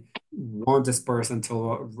aid won't disperse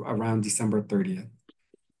until around December 30th.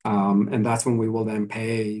 And that's when we will then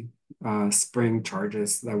pay spring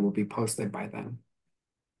charges that will be posted by then.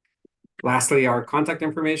 Lastly, our contact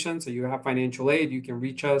information. So you have financial aid, you can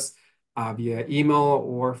reach us via email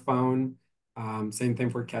or phone. Same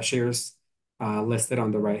thing for cashiers listed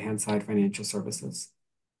on the right-hand side, financial services.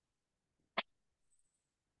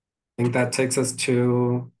 I think that takes us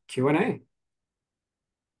to Q&A.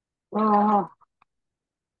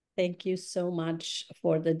 Thank you so much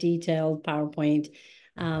for the detailed PowerPoint.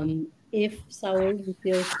 If Saul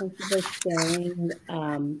feels comfortable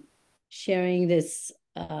sharing this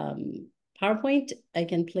PowerPoint, I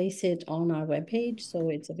can place it on our webpage so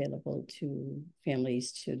it's available to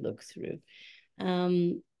families to look through.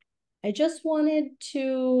 I just wanted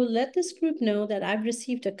to let this group know that I've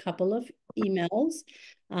received a couple of emails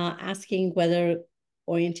asking whether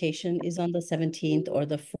orientation is on the 17th or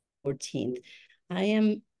the 14th. I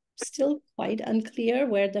am still quite unclear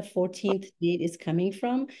where the 14th date is coming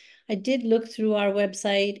from. I did look through our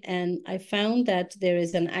website and I found that there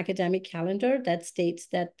is an academic calendar that states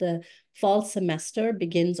that the fall semester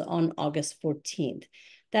begins on August 14th.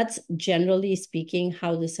 That's generally speaking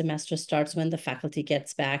how the semester starts when the faculty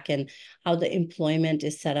gets back and how the employment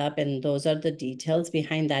is set up. And those are the details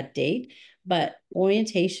behind that date. But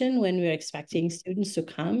orientation, when we're expecting students to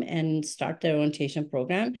come and start their orientation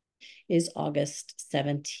program, is August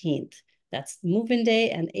 17th. That's move-in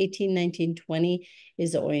day, and 18, 19, 20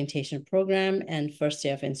 is the orientation program, and first day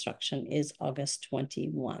of instruction is August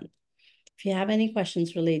 21. If you have any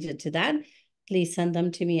questions related to that, please send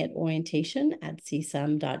them to me at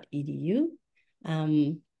orientation@csum.edu.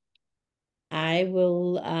 I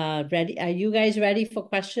will ready. Are you guys ready for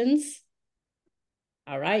questions?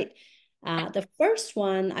 All right. The first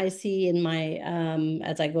one I see in my,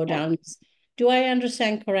 as I go down, do I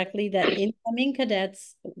understand correctly that incoming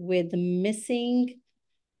cadets with missing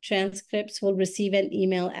transcripts will receive an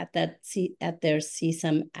email at their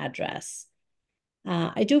CSUM address?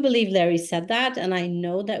 I do believe Larry said that, and I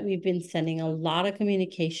know that we've been sending a lot of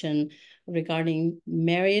communication regarding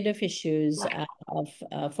myriad of issues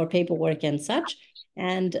for paperwork and such,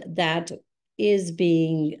 and that is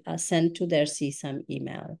being sent to their CSUM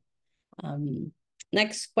email.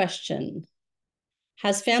 Next question.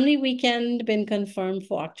 Has Family Weekend been confirmed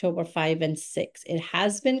for October 5 and 6? It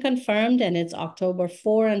has been confirmed, and it's October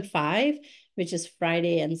 4 and 5, which is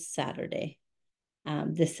Friday and Saturday.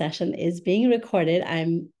 This session is being recorded.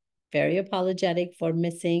 I'm very apologetic for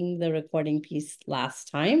missing the recording piece last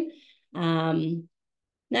time. Now,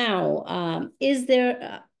 is there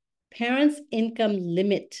a parents' income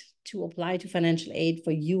limit to apply to financial aid for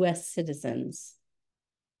U.S. citizens?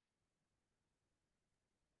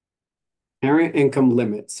 Parent income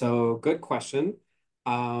limit. So good question.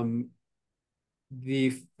 The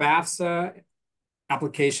FAFSA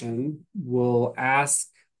application will ask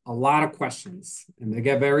a lot of questions, and they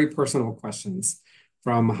get very personal questions,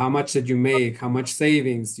 from how much did you make, how much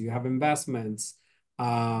savings, do you have investments,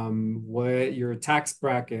 what your tax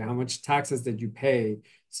bracket, how much taxes did you pay.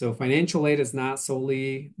 So financial aid is not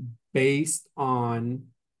solely based on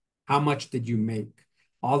how much did you make.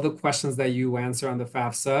 All the questions that you answer on the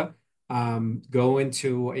FAFSA go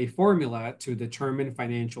into a formula to determine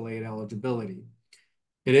financial aid eligibility.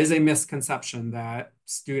 It is a misconception that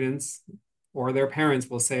students or their parents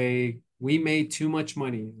will say, we made too much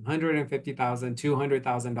money, $150,000,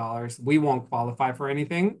 $200,000, we won't qualify for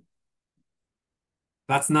anything.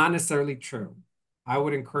 That's not necessarily true. I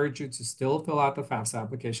would encourage you to still fill out the FAFSA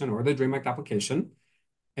application or the DREAM Act application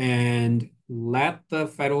and let the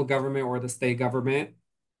federal government or the state government,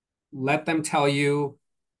 let them tell you,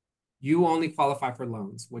 you only qualify for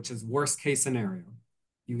loans, which is worst case scenario.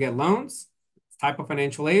 You get loans, type of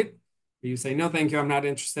financial aid, but you say, no, thank you, I'm not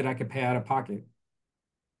interested, I could pay out of pocket.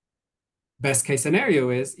 Best case scenario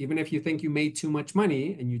is, even if you think you made too much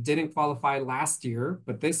money and you didn't qualify last year,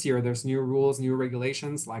 but this year there's new rules, new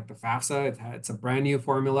regulations like the FAFSA, it's a brand new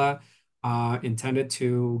formula intended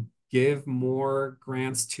to give more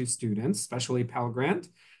grants to students, especially Pell Grant.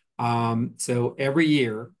 So every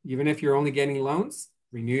year, even if you're only getting loans,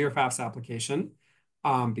 renew your FAFSA application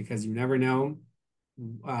because you never know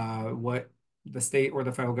what the state or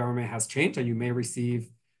the federal government has changed, and you may receive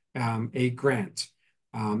a grant.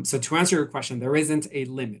 So to answer your question, there isn't a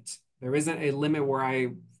limit. There isn't a limit where I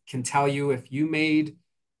can tell you if you made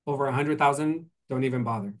over 100,000, don't even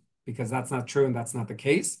bother, because that's not true and that's not the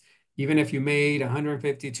case. Even if you made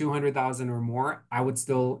 150, 200,000 or more, I would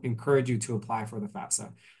still encourage you to apply for the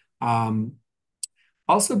FAFSA.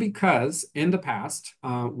 Also because in the past,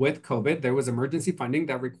 with COVID, there was emergency funding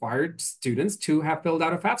that required students to have filled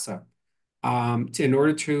out a FAFSA in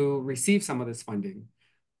order to receive some of this funding.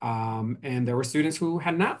 And there were students who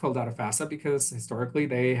had not filled out a FAFSA because historically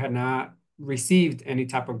they had not received any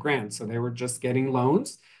type of grant. So they were just getting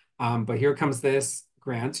loans. But here comes this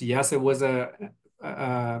grant. Yes, it was a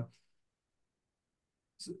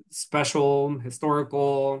special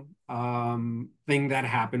historical thing that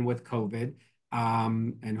happened with COVID.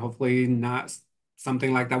 And hopefully not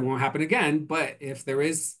something like that won't happen again. But if there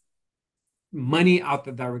is money out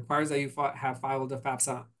there that requires that you have filed a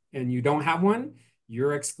FAFSA and you don't have one,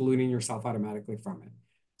 you're excluding yourself automatically from it.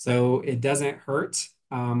 So it doesn't hurt,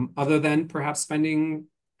 other than perhaps spending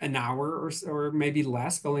an hour or maybe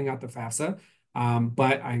less filling out the FAFSA.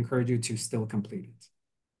 But I encourage you to still complete it.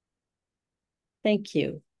 Thank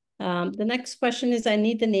you. The next question is, I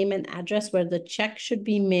need the name and address where the check should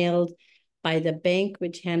be mailed by the bank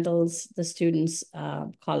which handles the students'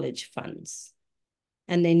 college funds.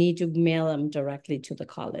 And they need to mail them directly to the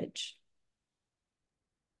college.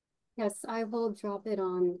 Yes, I will drop it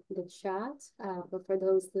on the chat. But for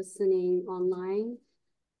those listening online,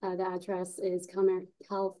 the address is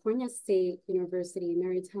California State University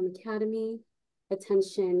Maritime Academy,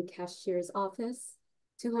 attention cashier's office,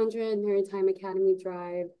 200 Maritime Academy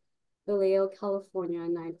Drive, Vallejo, California,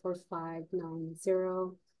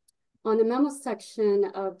 94590. On the memo section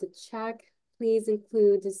of the check, please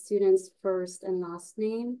include the student's first and last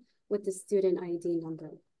name with the student ID number.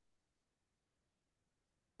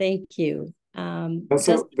 Thank you.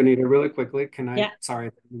 Also, Vineeta, really quickly, can I, yeah. Sorry,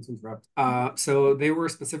 I didn't interrupt. So they were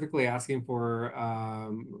specifically asking for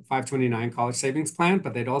 529 college savings plan,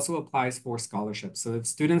 but it also applies for scholarships. So if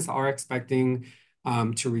students are expecting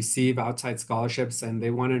to receive outside scholarships and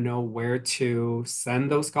they want to know where to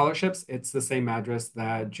send those scholarships, it's the same address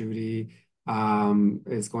that Judy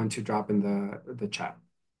is going to drop in the chat.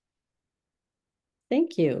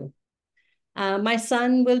 Thank you. My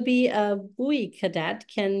son will be a buoy cadet.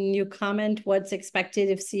 Can you comment what's expected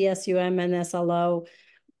if CSUM and SLO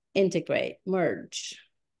integrate, merge?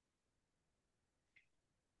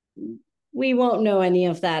 We won't know any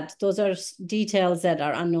of that. Those are details that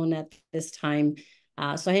are unknown at this time.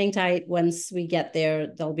 So hang tight. Once we get there,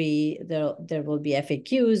 there will be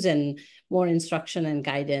FAQs and more instruction and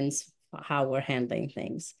guidance for how we're handling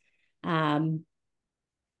things.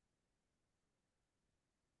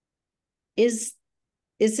 Is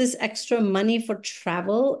this extra money for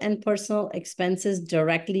travel and personal expenses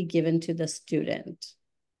directly given to the student?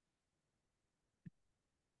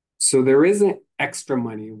 So there isn't extra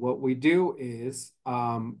money. What we do is,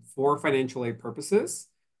 for financial aid purposes,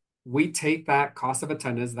 we take that cost of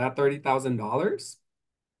attendance, that $30,000,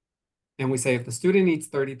 and we say if the student needs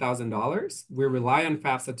 $30,000, we rely on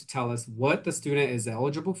FAFSA to tell us what the student is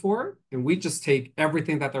eligible for, and we just take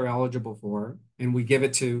everything that they're eligible for and we give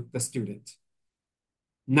it to the student,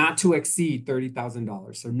 not to exceed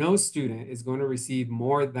 $30,000. So no student is going to receive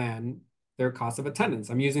more than their cost of attendance.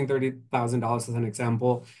 I'm using $30,000 as an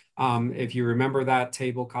example. If you remember that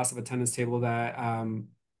table, cost of attendance table that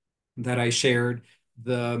I shared,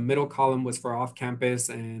 the middle column was for off-campus,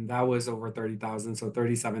 and that was over $30,000, so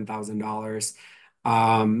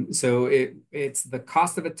 $37,000. So it's the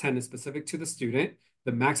cost of attendance specific to the student,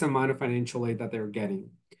 the maximum amount of financial aid that they're getting.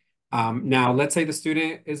 Now, let's say the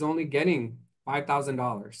student is only getting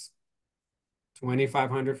 $5,000,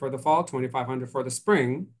 $2,500 for the fall, $2,500 for the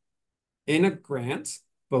spring in a grant,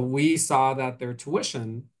 but we saw that their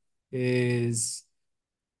tuition is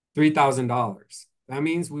 $3,000. That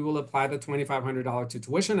means we will apply the $2,500 to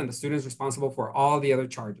tuition, and the student is responsible for all the other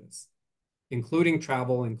charges, including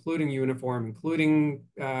travel, including uniform, including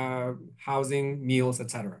housing, meals,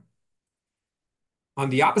 etc. On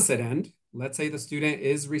the opposite end, let's say the student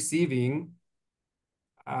is receiving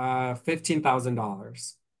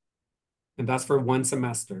 $15,000, and that's for one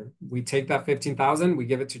semester. We take that $15,000, we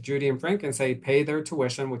give it to Judy and Frank and say, pay their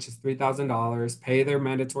tuition, which is $3,000, pay their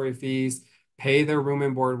mandatory fees, pay their room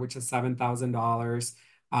and board, which is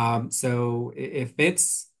 $7,000. So if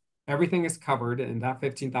everything is covered in that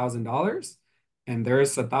 $15,000 and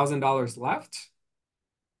there's $1,000 left,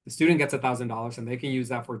 the student gets $1,000 and they can use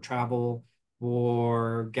that for travel,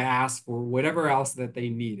 for gas, for whatever else that they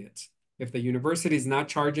need it. If the university is not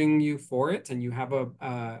charging you for it and you have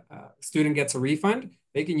a student gets a refund,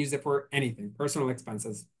 they can use it for anything, personal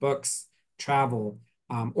expenses, books, travel,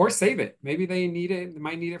 or save it. Maybe they need it, they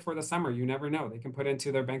might need it for the summer. You never know. They can put it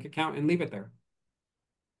into their bank account and leave it there.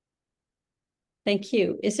 Thank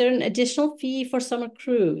you. Is there an additional fee for summer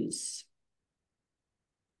cruise?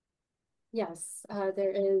 Yes,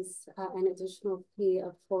 there is an additional fee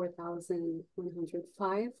of $4,105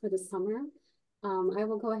 for the summer. I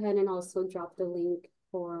will go ahead and also drop the link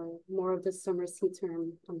for more of the summer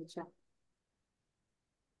C-term on the chat.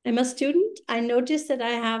 I'm a student. I noticed that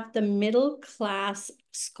I have the middle class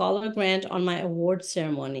scholar grant on my award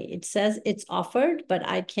ceremony. It says it's offered, but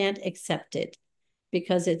I can't accept it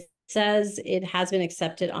because it says it has been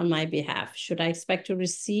accepted on my behalf. Should I expect to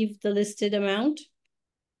receive the listed amount?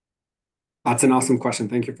 That's an awesome question.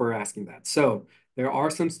 Thank you for asking that. So there are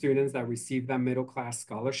some students that receive that middle class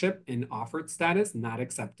scholarship in offered status, not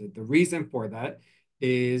accepted. The reason for that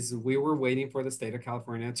is we were waiting for the state of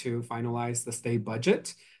California to finalize the state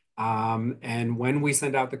budget. And when we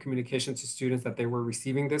send out the communication to students that they were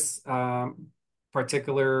receiving this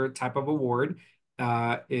particular type of award,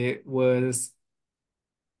 it was,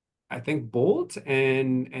 I think, bold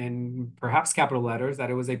and perhaps capital letters that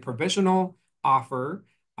it was a provisional offer,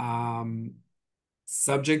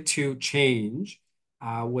 subject to change.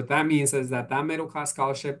 What that means is that middle class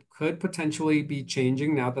scholarship could potentially be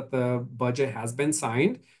changing now that the budget has been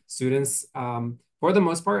signed. Students, for the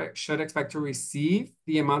most part, should expect to receive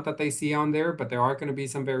the amount that they see on there, but there are going to be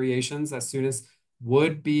some variations as students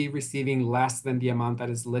would be receiving less than the amount that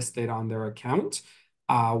is listed on their account.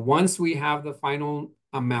 Once we have the final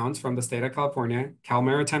amounts from the state of California, Cal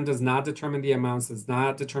Maritime does not determine the amounts, does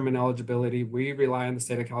not determine eligibility. We rely on the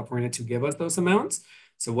state of California to give us those amounts.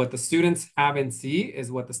 So what the students have and see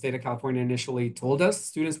is what the state of California initially told us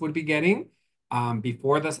students would be getting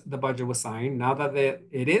before the budget was signed. Now that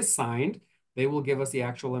it is signed, they will give us the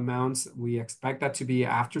actual amounts. We expect that to be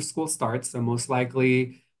after school starts, so most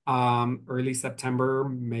likely early September,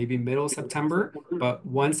 maybe middle September. But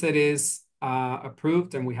once it is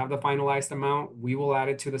approved and we have the finalized amount, we will add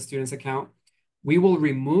it to the student's account. We will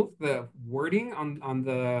remove the wording on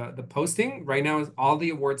the posting. Right now, all the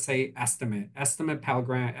awards say estimate Pell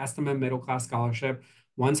Grant, estimate middle class scholarship.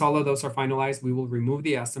 Once all of those are finalized, we will remove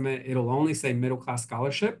the estimate. It'll only say middle class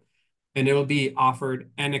scholarship and it'll be offered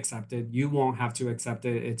and accepted. You won't have to accept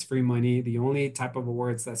it. It's free money. The only type of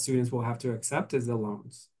awards that students will have to accept is the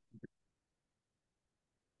loans.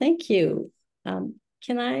 Thank you.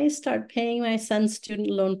 Can I start paying my son's student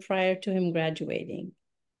loan prior to him graduating?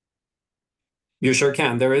 You sure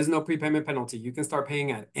can. There is no prepayment penalty. You can start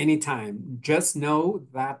paying at any time. Just know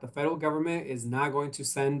that the federal government is not going to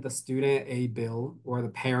send the student a bill or the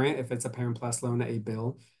parent, if it's a Parent Plus loan, a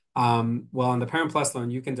bill. Well, on the Parent Plus loan,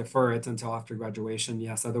 you can defer it until after graduation.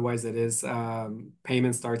 Yes, otherwise it is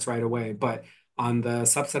payment starts right away. But on the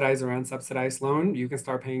subsidized or unsubsidized loan, you can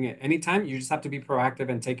start paying it anytime. You just have to be proactive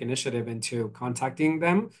and take initiative into contacting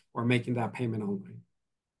them or making that payment online.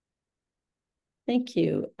 Thank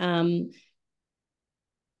you.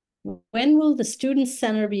 When will the student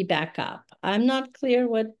center be back up? I'm not clear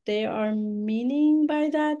what they are meaning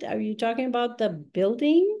by that. Are you talking about the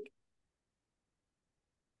building?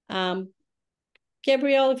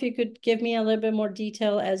 Gabrielle, if you could give me a little bit more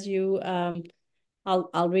detail as you,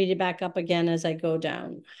 I'll read it back up again as I go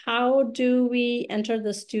down. How do we enter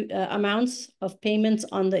the amounts of payments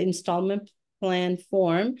on the installment plan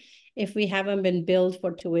form if we haven't been billed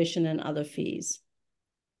for tuition and other fees?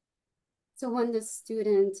 So when the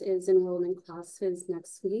student is enrolled in classes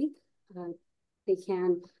next week, they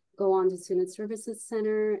can go on to Student Services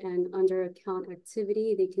Center and under account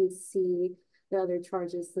activity, they can see the other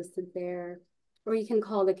charges listed there. Or you can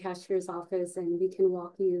call the cashier's office and we can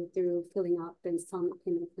walk you through filling out the installment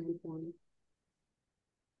payment plan form.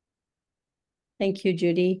 Thank you,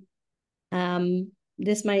 Judy.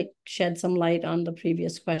 This might shed some light on the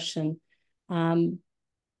previous question.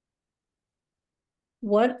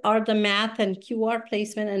 What are the math and QR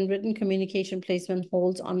placement and written communication placement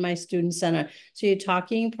holds on my student center? So you're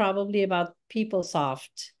talking probably about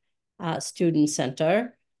PeopleSoft Student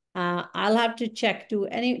Center. I'll have to check.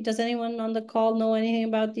 Does anyone on the call know anything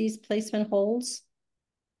about these placement holds?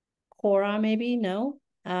 Cora, maybe? No?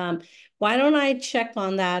 Why don't I check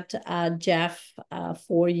on that, Jeff,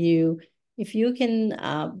 for you? If you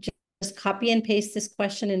can just copy and paste this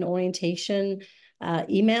question in orientation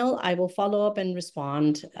email, I will follow up and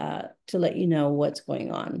respond to let you know what's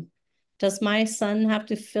going on. Does my son have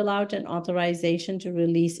to fill out an authorization to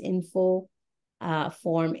release info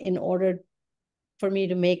form in order for me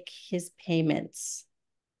to make his payments?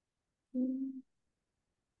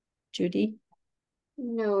 Judy?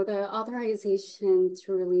 No, the authorization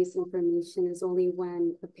to release information is only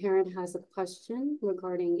when a parent has a question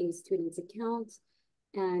regarding a student's account.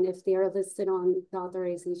 And if they are listed on the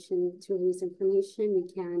authorization to release information,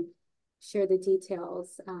 we can share the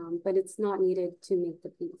details, but it's not needed to make the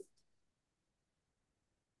payment.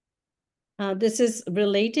 This is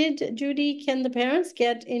related, Judy. Can the parents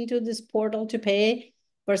get into this portal to pay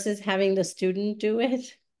versus having the student do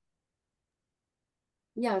it?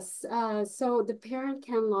 Yes, so the parent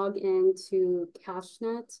can log into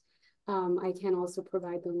CashNet. I can also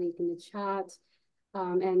provide the link in the chat.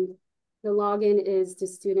 And the login is the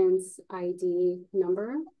student's ID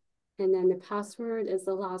number. And then the password is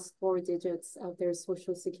the last 4 digits of their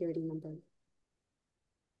social security number.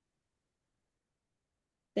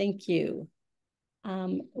 Thank you.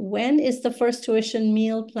 When is the first tuition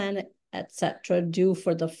meal plan, etc., due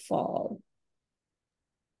for the fall?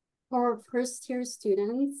 For first-year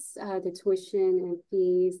students, the tuition and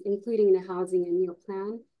fees, including the housing and meal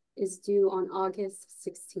plan, is due on August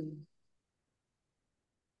 16th.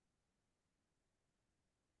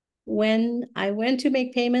 When I went to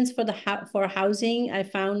make payments for for housing, I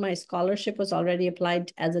found my scholarship was already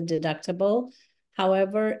applied as a deductible.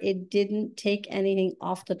 However, it didn't take anything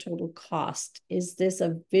off the total cost. Is this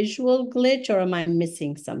a visual glitch or am I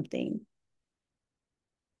missing something?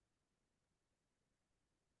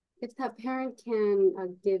 If that parent can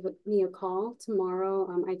give me a call tomorrow,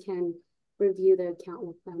 I can review the account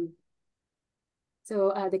with them.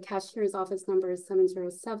 So the cashier's office number is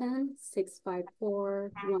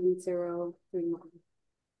 707-654-1031.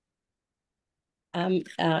 I'm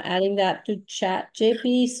adding that to chat,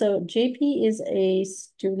 JP. So JP is a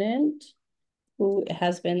student who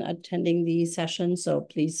has been attending these sessions. So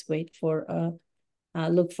please wait for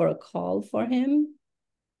look for a call for him.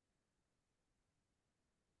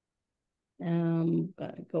 Gonna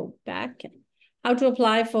go back. How to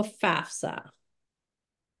apply for FAFSA.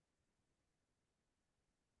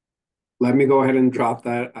 Let me go ahead and drop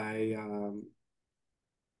that. I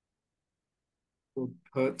will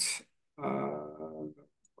put 1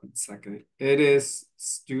 second. It is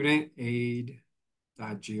studentaid.gov,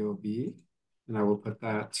 and I will put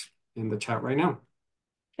that in the chat right now.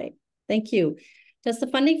 Okay, thank you. Does the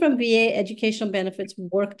funding from VA educational benefits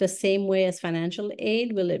work the same way as financial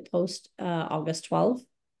aid? Will it post August 12th?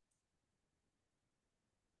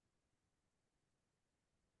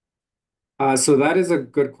 So that is a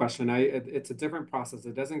good question. It's a different process.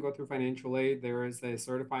 It doesn't go through financial aid. There is a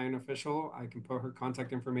certifying official. I can put her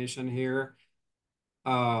contact information here.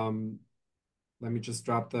 Let me just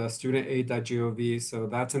drop the studentaid.gov. So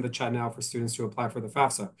that's in the chat now for students to apply for the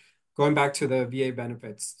FAFSA. Going back to the VA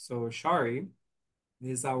benefits. So Shari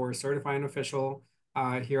is our certifying official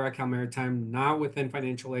here at Cal Maritime, not within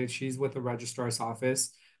financial aid. She's with the registrar's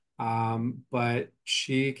office, but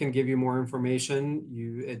she can give you more information.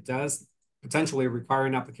 It does potentially require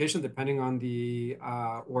an application depending on the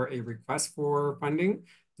or a request for funding,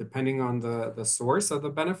 depending on the source of the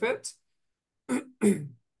benefit.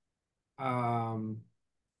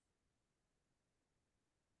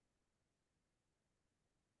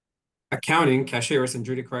 Accounting, cashiers, and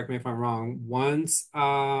Judy, correct me if I'm wrong. Once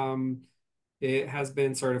it has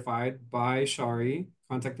been certified by Shari,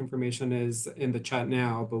 contact information is in the chat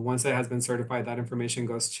now, but once it has been certified, that information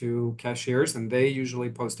goes to cashiers and they usually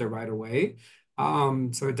post it right away.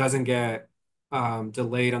 So it doesn't get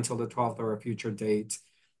delayed until the 12th or a future date.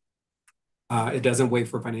 It doesn't wait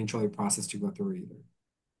for financial aid process to go through either.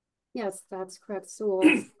 Yes, that's correct. So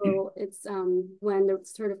it's when the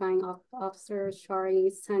certifying officer, Shari,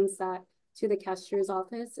 sends that to the cashier's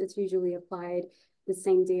office, it's usually applied the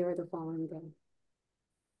same day or the following day.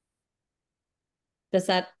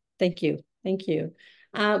 Thank you. Thank you.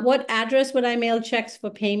 What address would I mail checks for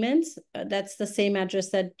payments? That's the same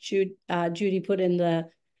address that Judy put in the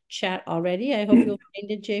chat already. I hope you'll find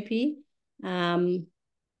it, JP.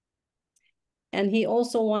 And he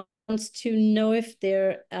also wants to know if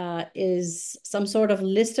there is some sort of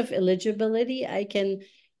list of eligibility I can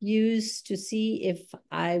use to see if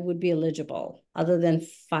I would be eligible other than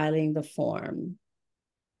filling the form.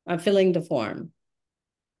 I'm filling the form.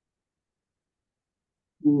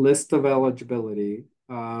 List of eligibility.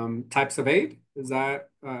 Types of aid? Is that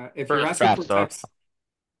if you're asking for types?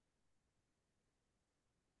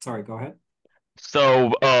 Sorry, go ahead.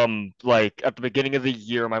 So, like at the beginning of the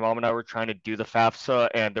year, my mom and I were trying to do the FAFSA,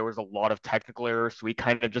 and there was a lot of technical errors. So we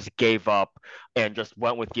kind of just gave up and just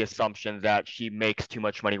went with the assumption that she makes too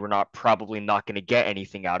much money. We're probably not going to get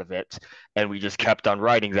anything out of it, and we just kept on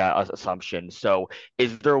writing that assumption. So,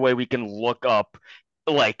 is there a way we can look up,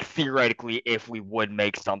 like theoretically, if we would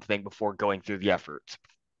make something before going through the effort?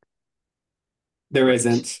 There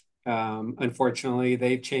isn't. Unfortunately,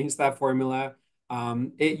 they've changed that formula.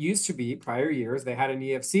 It used to be prior years, they had an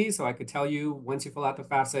EFC, so I could tell you once you fill out the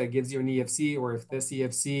FAFSA, it gives you an EFC, or if this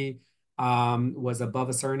EFC was above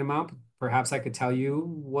a certain amount, perhaps I could tell you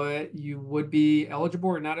what you would be eligible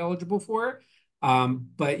or not eligible for.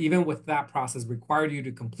 But even with that process required you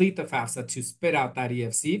to complete the FAFSA to spit out that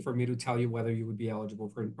EFC for me to tell you whether you would be eligible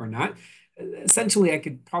for or not. Essentially, I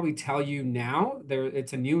could probably tell you now,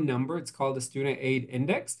 it's a new number. It's called the Student Aid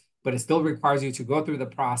Index, but it still requires you to go through the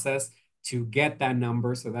process to get that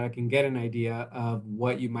number so that I can get an idea of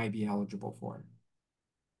what you might be eligible for.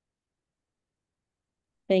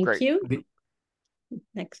 Thank you.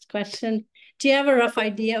 Next question. Do you have a rough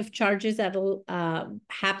idea of charges that will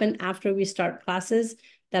happen after we start classes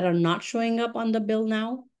that are not showing up on the bill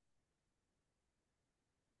now?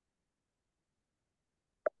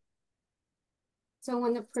 So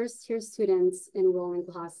when the first year students enroll in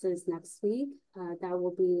classes next week, that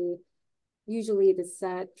will be usually the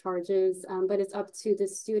set charges, but it's up to the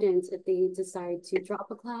students if they decide to drop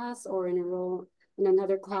a class or enroll in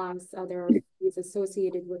another class. There are fees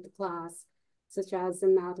associated with the class, such as the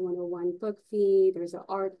Math 101 book fee, there's an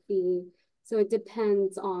art fee. So it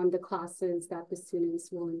depends on the classes that the students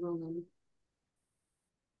will enroll in.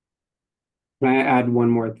 Can I add one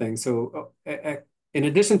more thing? So in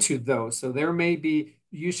addition to those, so there may be,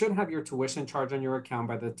 you should have your tuition charge on your account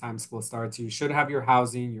by the time school starts. You should have your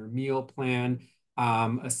housing, your meal plan,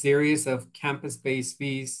 a series of campus-based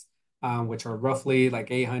fees, which are roughly like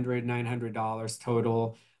 $800, $900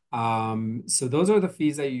 total. So those are the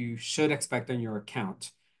fees that you should expect on your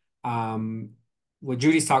account. What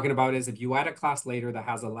Judy's talking about is if you add a class later that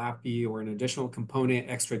has a lab fee or an additional component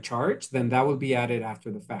extra charge, then that will be added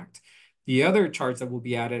after the fact. The other charge that will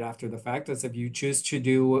be added after the fact is if you choose to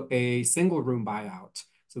do a single room buyout.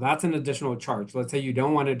 So that's an additional charge. Let's say you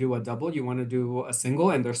don't want to do a double, you want to do a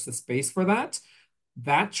single and there's the space for that.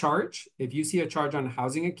 That charge, if you see a charge on a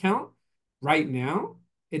housing account right now,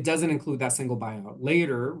 it doesn't include that single buyout.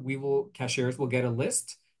 Later, cashiers will get a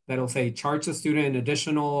list that'll say charge the student an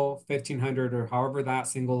additional $1,500 or however that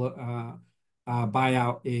single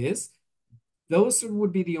buyout is. Those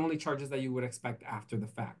would be the only charges that you would expect after the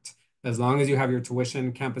fact. As long as you have your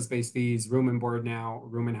tuition, campus-based fees, room and board now,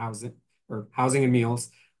 room and housing, or housing and meals,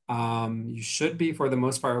 you should be, for the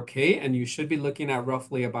most part, okay. And you should be looking at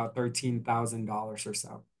roughly about $13,000 or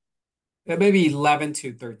so. Maybe 11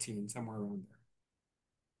 to 13, somewhere around there.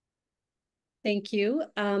 Thank you.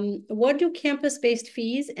 What do campus-based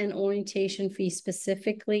fees and orientation fees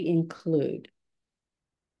specifically include?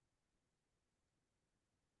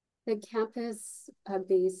 The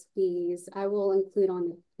campus-based fees, I will include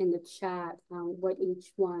in the chat what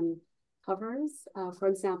each one covers. For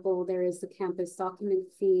example, there is the campus document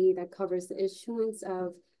fee that covers the issuance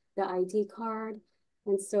of the ID card.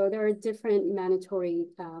 And so there are different mandatory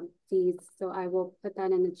fees. So I will put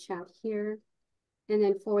that in the chat here. And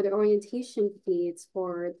then for the orientation fee, it's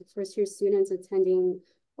for the first year students attending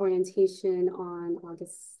orientation on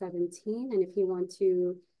August 17. And if you want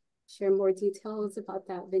to share more details about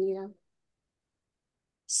that, Vineeta.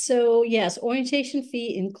 So yes, orientation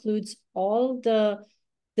fee includes all the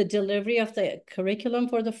delivery of the curriculum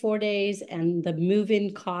for the 4 days and the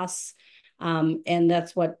move-in costs. And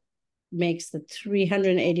that's what makes the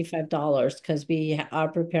 $385 because we are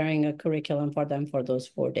preparing a curriculum for them for those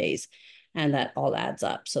 4 days. And that all adds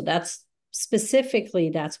up. So that's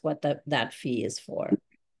what that fee is for.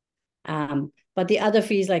 But the other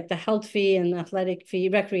fees like the health fee and athletic fee,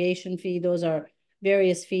 recreation fee, those are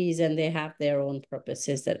various fees and they have their own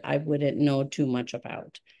purposes that I wouldn't know too much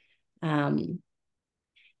about. Can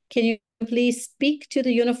you please speak to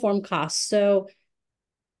the uniform costs? So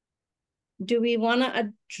do we want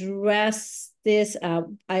to address this?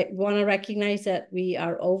 I want to recognize that we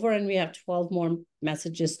are over and we have 12 more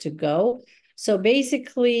messages to go. So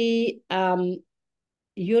basically,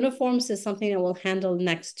 uniforms is something that we'll handle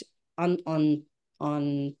next on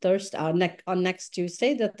Thursday, on next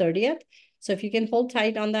Tuesday, the 30th. So if you can hold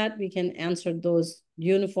tight on that, we can answer those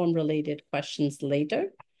uniform related questions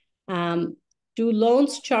later. Do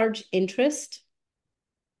loans charge interest?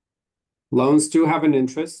 Loans do have an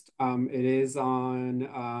interest. It is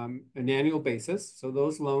on an annual basis. So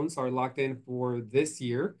those loans are locked in for this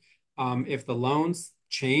year. If the loans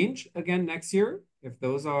change again next year, if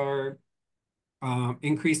those are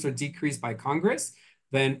increased or decreased by Congress,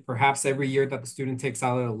 then perhaps every year that the student takes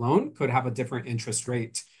out a loan could have a different interest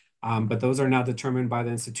rate. But those are not determined by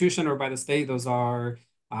the institution or by the state. Those are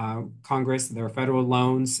Congress, they're federal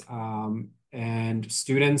loans, and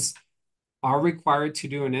students are required to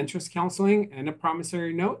do an interest counseling and a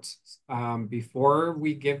promissory note before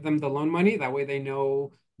we give them the loan money. That way they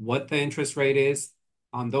know what the interest rate is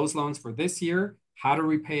on those loans for this year, how to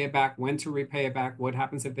repay it back, when to repay it back, what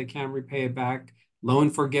happens if they can't repay it back, loan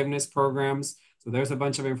forgiveness programs. So there's a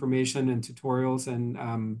bunch of information and tutorials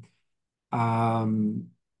and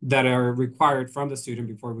that are required from the student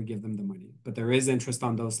before we give them the money. But there is interest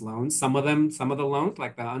on those loans. Some of the loans,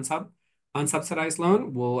 like the unsubsidized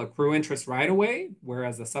loan, will accrue interest right away,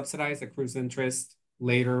 whereas the subsidized accrues interest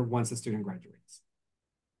later once the student graduates.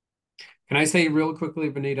 Can I say real quickly,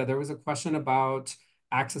 Vineeta, there was a question about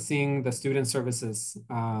accessing the student services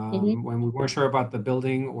when we weren't sure about the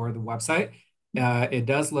building or the website. It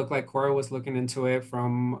does look like Cora was looking into it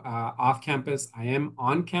from off campus. I am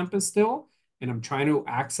on campus still, and I'm trying to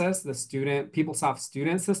access the PeopleSoft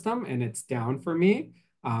student system, and it's down for me.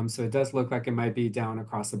 So it does look like it might be down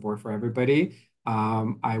across the board for everybody.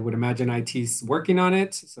 I would imagine IT's working on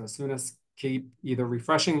it. So as soon as keep either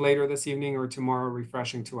refreshing later this evening or tomorrow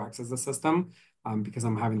refreshing to access the system because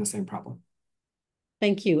I'm having the same problem.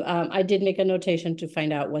 Thank you. I did make a notation to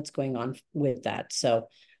find out what's going on with that. So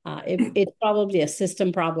it's probably a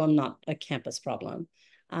system problem, not a campus problem.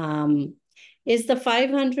 Is the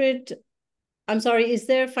 500, I'm sorry, is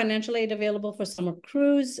there financial aid available for summer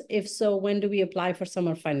cruise? If so, when do we apply for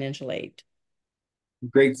summer financial aid?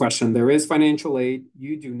 Great question. There is financial aid.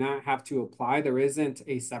 You do not have to apply. There isn't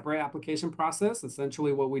a separate application process.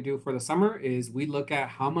 Essentially, what we do for the summer is we look at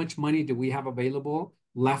how much money do we have available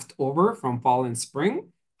left over from fall and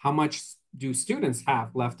spring? How much do students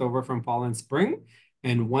have left over from fall and spring?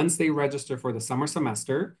 And once they register for the summer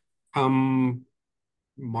semester, come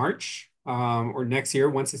March or next year,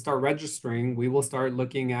 once they start registering, we will start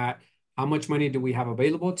looking at how much money do we have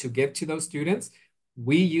available to give to those students.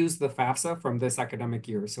 We use the FAFSA from this academic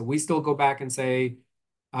year. So we still go back and say,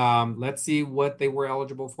 let's see what they were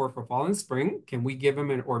eligible for fall and spring. Can we give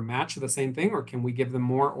them or match the same thing, or can we give them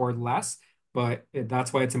more or less? But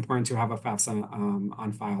that's why it's important to have a FAFSA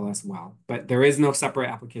on file as well. But there is no separate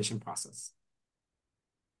application process.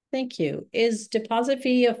 Thank you. Is deposit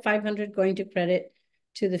fee of 500 going to credit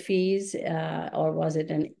to the fees or was it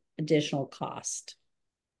an additional cost?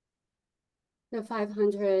 The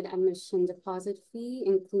 500 admission deposit fee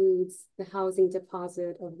includes the housing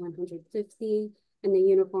deposit of 150 and the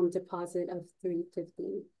uniform deposit of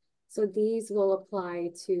 350. So these will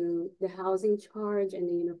apply to the housing charge and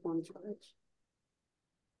the uniform charge.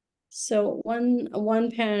 So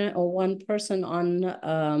one parent or one person on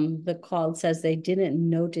the call says they didn't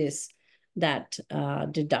notice that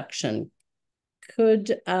deduction.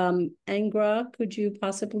 Could Angra, could you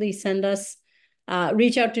possibly send us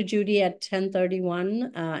reach out to Judy at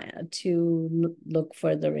 1031 to look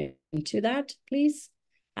further into that, please?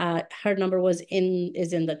 Her number is in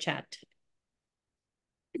the chat.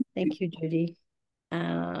 Thank you, Judy.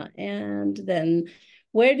 And then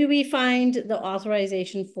where do we find the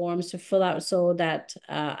authorization forms to fill out so that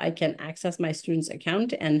I can access my student's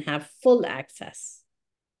account and have full access?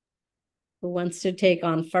 Who wants to take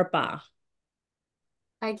on FERPA?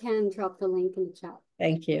 I can drop the link in the chat.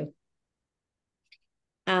 Thank you.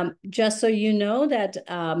 Just so you know that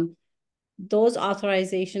those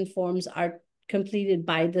authorization forms are completed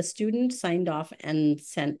by the student, signed off and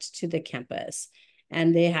sent to the campus.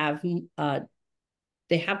 And they have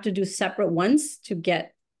to do separate ones to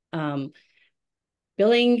get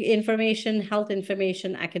billing information, health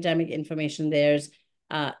information, academic information. There's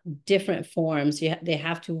different forms. They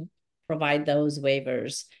have to provide those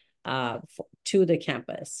waivers to the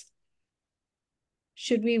campus.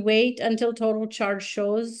 Should we wait until total charge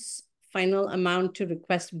shows final amount to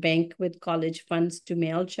request bank with college funds to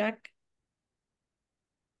mail check?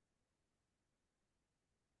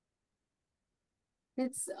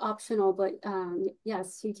 It's optional, but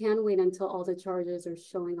yes, you can wait until all the charges are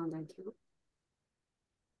showing on that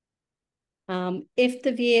account. If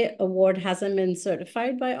the VA award hasn't been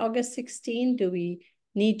certified by August 16, do we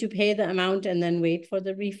need to pay the amount and then wait for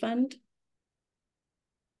the refund?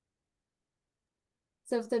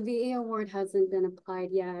 So if the VA award hasn't been applied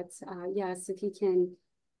yet, yes, if you can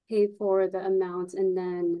pay for the amount and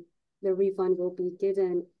then the refund will be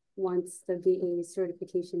given once the VA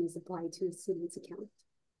certification is applied to a student's account.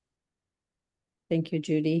 Thank you,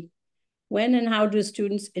 Judy. When and how do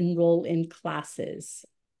students enroll in classes?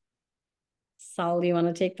 Sal, you want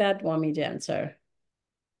to take that? Want me to answer?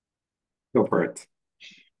 Go for it.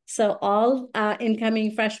 So all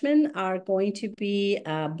incoming freshmen are going to be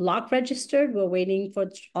block registered. We're waiting for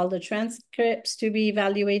all the transcripts to be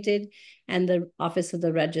evaluated, and the Office of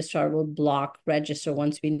the Registrar will block register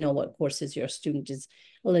once we know what courses your student is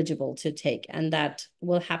eligible to take. And that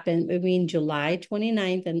will happen between July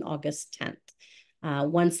 29th and August 10th.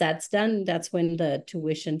 Once that's done, that's when the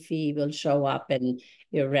tuition fee will show up and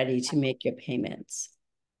you're ready to make your payments.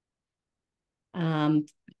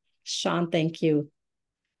 Sean, thank you.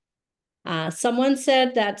 Someone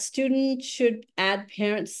said that students should add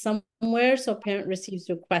parents somewhere so parent receives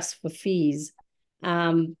requests for fees.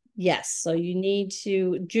 Yes, so you need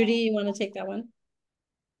to, Judy, you want to take that one?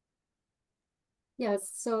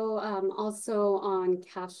 Yes, so also on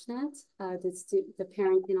CashNet, the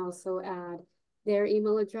parent can also add their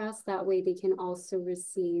email address. That way they can also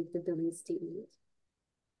receive the billing statement.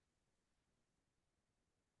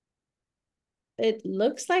 It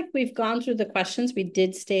looks like we've gone through the questions. We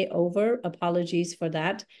did stay over. Apologies for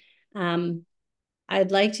that.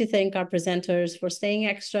 I'd like to thank our presenters for staying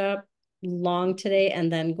extra long today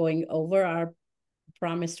and then going over our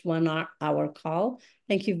promised 1 hour call.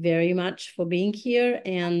 Thank you very much for being here.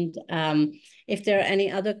 And if there are any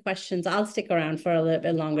other questions, I'll stick around for a little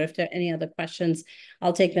bit longer. If there are any other questions,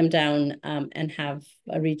 I'll take them down and have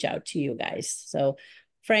a reach out to you guys. So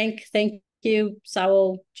Frank, thank you,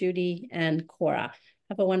 Saul, Judy, and Cora.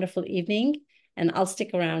 Have a wonderful evening. And I'll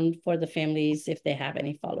stick around for the families if they have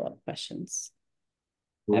any follow-up questions.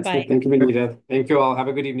 Bye-bye. Thank you, Vineeta. Thank you all. Have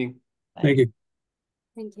a good evening. Bye. Thank you.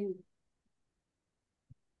 Thank you.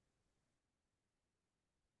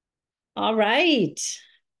 All right.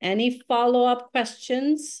 Any follow-up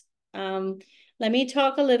questions? Let me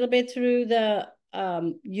talk a little bit through the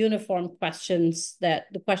uniform questions, the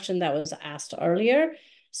question that was asked earlier.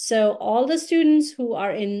 So all the students who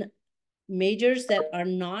are in majors that are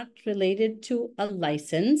not related to a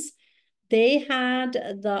license, they had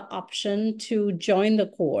the option to join the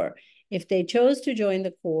Corps. If they chose to join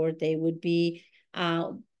the Corps, they would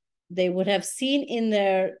have seen in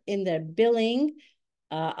their billing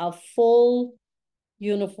a full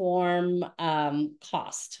uniform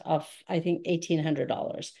cost of, I think,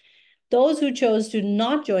 $1,800. Those who chose to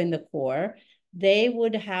not join the Corps, they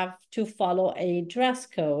would have to follow a dress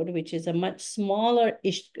code, which is a much smaller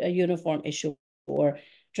uniform issue or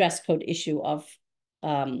dress code issue of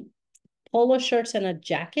polo shirts and a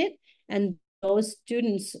jacket. And those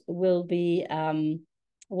students will be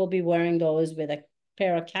wearing those with a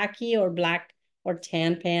pair of khaki or black or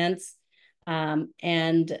tan pants.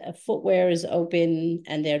 And footwear is open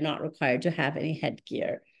and they're not required to have any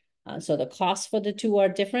headgear. So the costs for the two are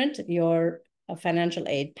different. Your financial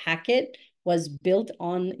aid packet was built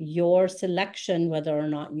on your selection, whether or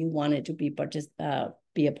not you wanted to be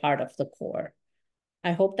a part of the Corps.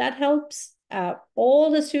 I hope that helps. All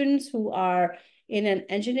the students who are in an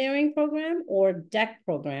engineering program or DEC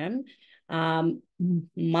program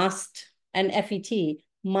must, and FET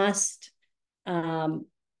must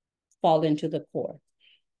fall into the Corps.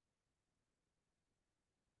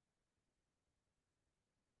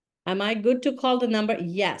 Am I good to call the number?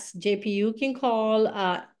 Yes, JP, you can call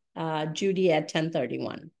Judy at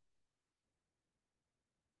 10:31.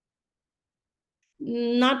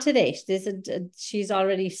 Not today. She's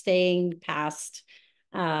already staying past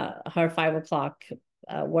her 5 o'clock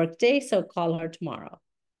workday, so call her tomorrow.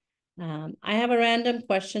 I have a random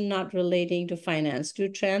question not relating to finance. Do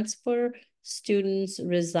transfer students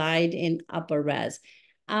reside in upper res?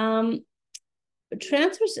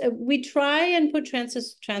 Transfers, we try and put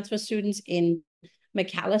transfer students in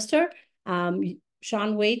McAllister.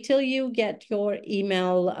 Sean, wait till you get your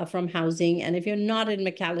email from housing. And if you're not in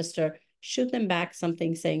McAllister, shoot them back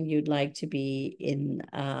something saying you'd like to be in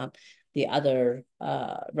the other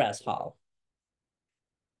res hall.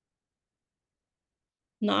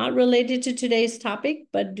 Not related to today's topic,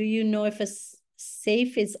 but do you know if a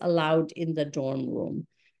safe is allowed in the dorm room?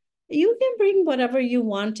 You can bring whatever you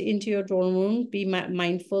want into your dorm room. Be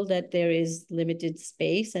mindful that there is limited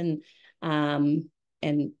space and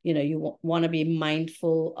you know, you want to be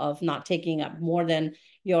mindful of not taking up more than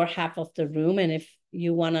your half of the room. And if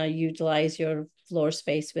you want to utilize your floor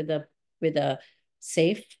space with a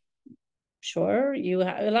safe, sure, you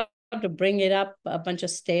have to bring it up a bunch of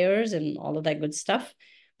stairs and all of that good stuff,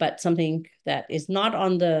 but something that is not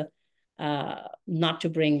on the not to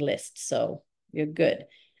bring list. So you're good.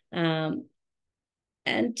 And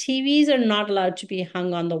TVs are not allowed to be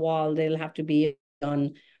hung on the wall. They'll have to be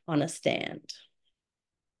on a stand.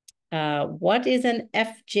 What is an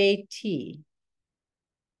FJT?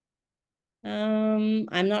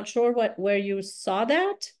 I'm not sure where you saw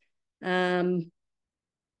that.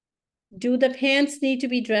 Do the pants need to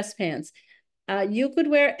be dress pants? You could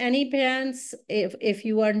wear any pants if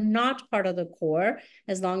you are not part of the Corps,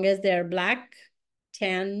 as long as they're black,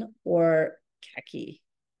 tan, or khaki.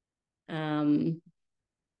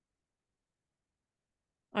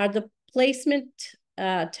 Are the placement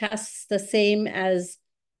tests the same as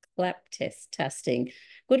CLEP testing?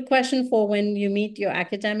 Good question for when you meet your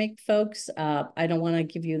academic folks. I don't want to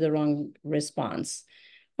give you the wrong response.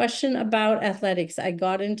 Question about athletics. I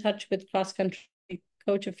got in touch with cross-country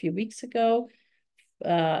coach a few weeks ago,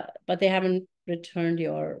 but they haven't returned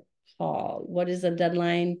your call. What is the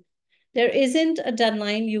deadline There isn't a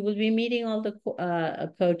deadline. You will be meeting all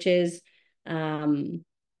the coaches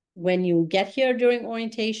when you get here during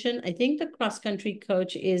orientation. I think the cross-country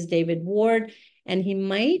coach is David Ward, and he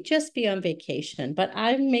might just be on vacation, but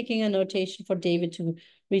I'm making a notation for David to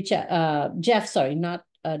reach out, Jeff, sorry, not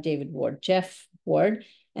David Ward, Jeff Ward,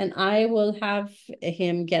 and I will have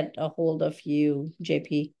him get a hold of you,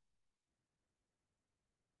 JP.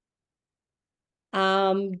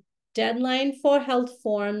 Deadline for health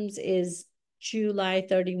forms is July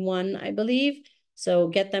 31, I believe. So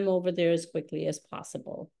get them over there as quickly as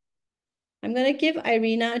possible. I'm going to give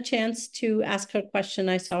Irina a chance to ask her question.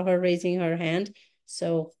 I saw her raising her hand.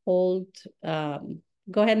 So hold, go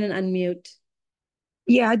ahead and unmute.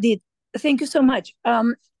 Yeah, I did. Thank you so much.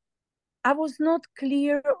 I was not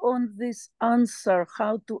clear on this answer,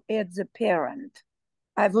 how to add the parent.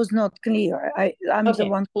 I was not clear. I'm Okay. the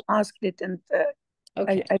one who asked it, and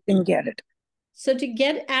okay. I didn't get it. So to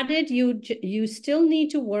get added, you still need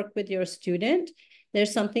to work with your student.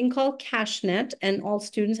 There's something called CashNet, and all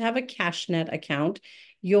students have a CashNet account.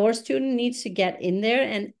 Your student needs to get in there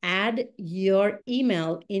and add your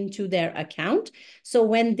email into their account. So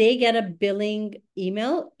when they get a billing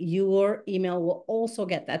email, your email will also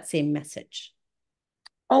get that same message.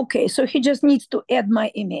 Okay, so he just needs to add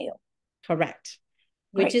my email. Correct.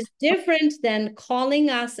 Which is different than calling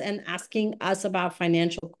us and asking us about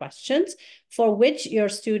financial questions, for which your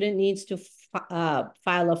student needs to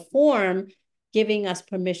file a form giving us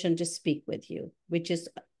permission to speak with you, which is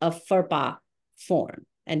a FERPA form,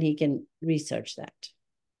 and he can research that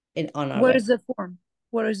on our Where website. is the form?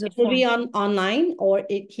 Where is the It will form? be online, or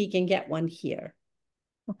he can get one here.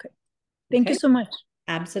 Okay. Thank you so much.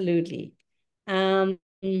 Absolutely. I'm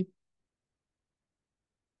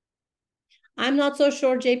not so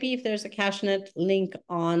sure, JP, if there's a CashNet link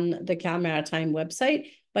on the Cal Maritime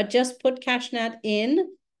website, but just put CashNet in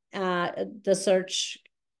the search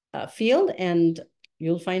field and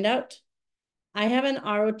you'll find out. I have an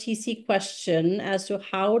ROTC question as to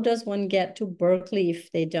how does one get to Berkeley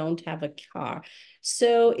if they don't have a car?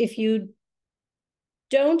 So if you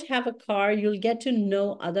don't have a car, you'll get to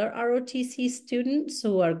know other ROTC students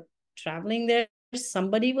who are traveling there.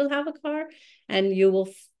 Somebody will have a car and you will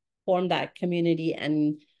form that community.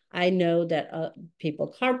 And I know that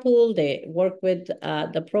people carpool, they work with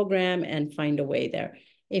the program and find a way there.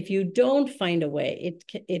 If you don't find a way,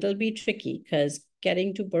 it'll be tricky because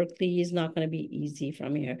getting to Berkeley is not going to be easy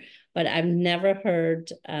from here. But I've never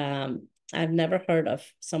heard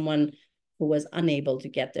of someone who was unable to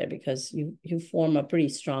get there, because you form a pretty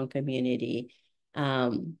strong community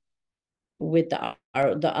with the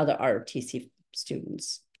other ROTC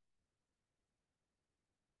students.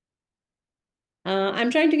 I'm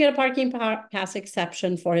trying to get a parking pass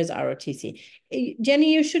exception for his ROTC.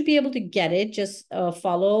 Jenny, you should be able to get it. Just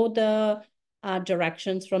follow the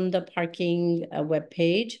directions from the parking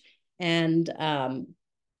webpage. And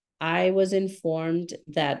I was informed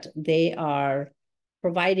that they are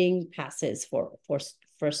providing passes for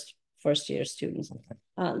first year students.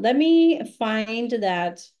 Let me find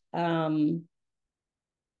that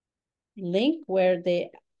link where they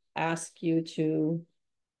ask you to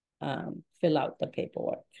fill out the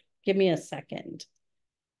paperwork. Give me a second.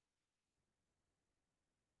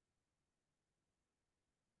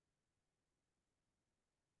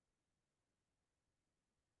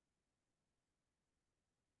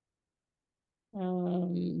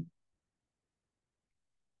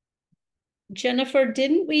 Jennifer,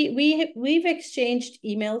 didn't we've exchanged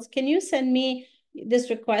emails? Can you send me this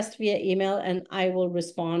request via email and I will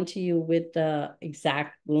respond to you with the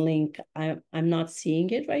exact link? I'm not seeing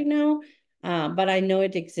it right now, but I know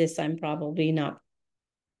it exists. I'm probably not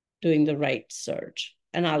doing the right search,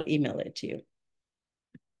 and I'll email it to you.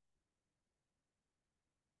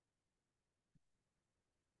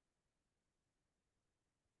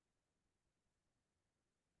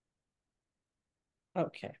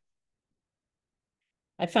 Okay.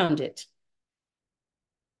 I found it.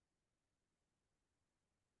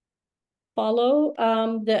 Follow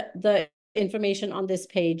the information on this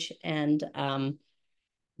page, and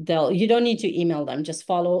you don't need to email them. Just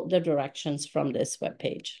follow the directions from this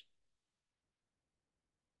webpage.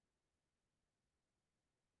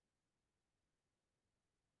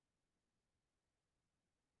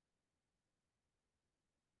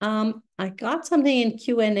 I got something in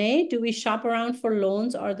Q&A. Do we shop around for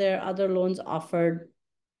loans? Are there other loans offered?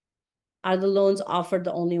 Are the loans offered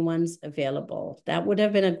the only ones available? That would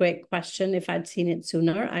have been a great question if I'd seen it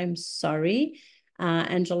sooner. I'm sorry,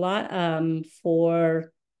 Angela.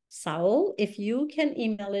 For Saul, if you can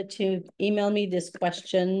email me this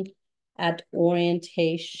question at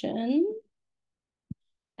orientation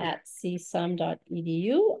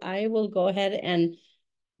cadet@csum.edu. I will go ahead and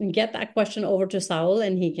get that question over to Saul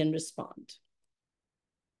and he can respond.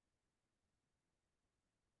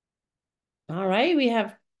 All right, we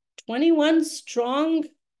have 21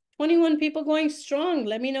 people going strong.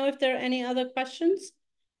 Let me know if there are any other questions.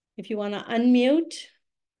 If you want to unmute.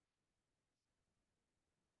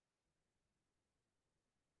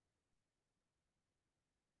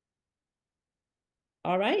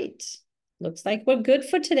 All right. Looks like we're good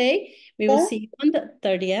for today. We will see you on the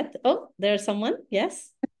 30th. Oh, there's someone.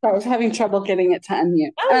 Yes. I was having trouble getting it to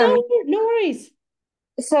unmute. Oh, no worries.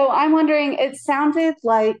 So I'm wondering, it sounded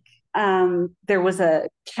like there was a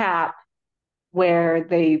cap where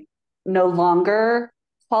they no longer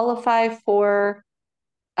qualify for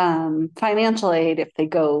financial aid if they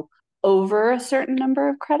go over a certain number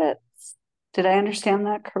of credits. Did I understand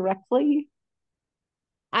that correctly?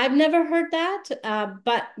 I've never heard that,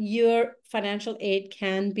 but your financial aid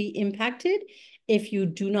can be impacted if you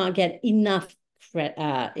do not get enough,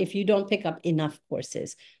 if you don't pick up enough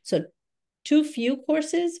courses. So too few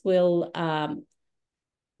courses will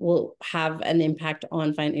have an impact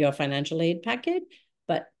on your financial aid package,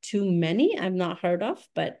 but too many I've not heard of.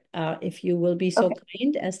 But if you will be so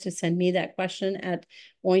kind as to send me that question at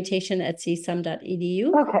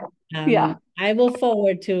orientation@csum.edu. Okay. Yeah. I will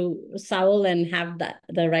forward to Saul and have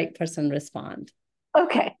the right person respond.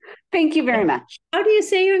 Okay. Thank you very much. How do you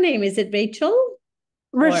say your name? Is it Rachel?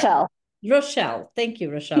 Rochelle. Rochelle. Thank you,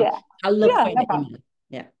 Rochelle. Yeah. I'll look for no the problem. email.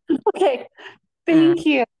 Yeah. Okay. Thank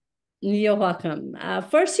you. You're welcome.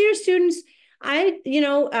 First year students,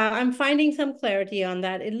 I'm finding some clarity on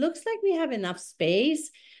that. It looks like we have enough space.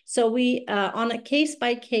 So we, on a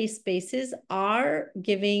case-by-case basis, are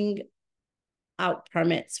giving out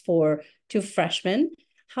permits to freshmen.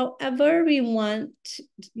 However, we want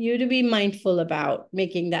you to be mindful about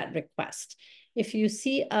making that request. If you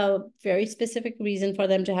see a very specific reason for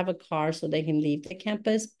them to have a car so they can leave the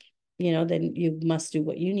campus, then you must do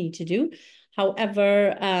what you need to do.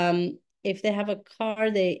 However, if they have a car,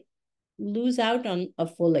 they lose out on a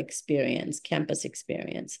full experience, campus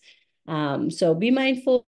experience. So be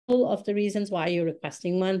mindful of the reasons why you're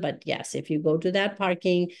requesting one. But yes, if you go to that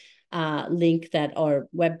parking link or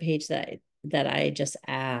webpage that I just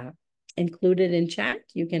included in chat,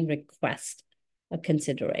 you can request a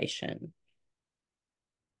consideration.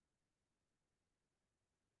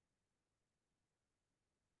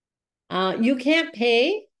 You can't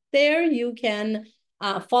pay there. You can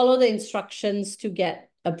follow the instructions to get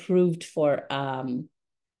approved for a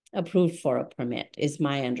permit, is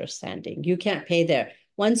my understanding. You can't pay there.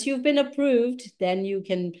 Once you've been approved, then you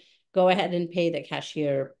can go ahead and pay the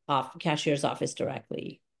cashier's office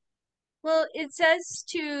directly. Well, it says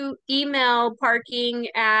to email parking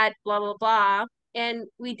at blah, blah, blah. And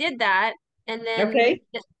we did that. And then,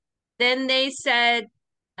 then they said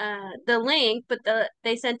the link, but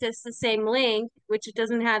they sent us the same link, which it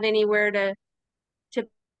doesn't have anywhere to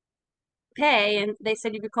pay. And they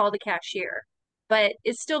said you could call the cashier, but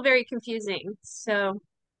it's still very confusing. So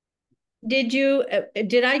did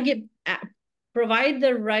I provide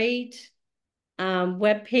the right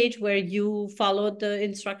web page where you followed the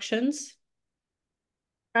instructions?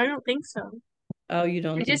 I don't think so. Oh, you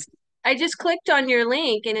don't? I just clicked on your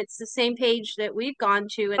link and it's the same page that we've gone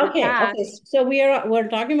to in the past. Okay. So we're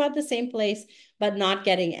talking about the same place, but not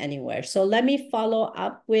getting anywhere. So let me follow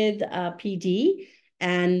up with PD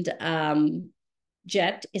and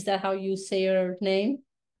Jet. Is that how you say your name?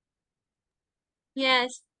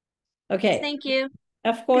 Yes. Okay. Thank you.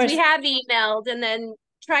 Of course. We have emailed and then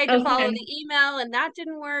tried to follow the email and that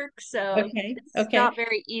didn't work. So it's not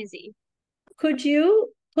very easy. Could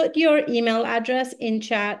you put your email address in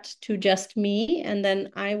chat to just me, and then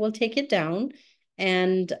I will take it down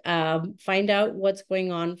and find out what's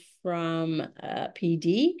going on from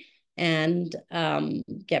PD and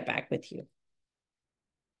get back with you.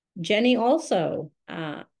 Jenny also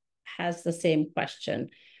has the same question.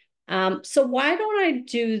 So why don't I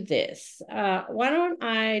do this? Why don't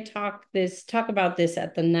I talk about this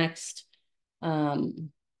at the next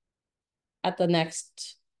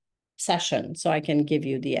session so I can give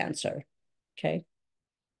you the answer. Okay.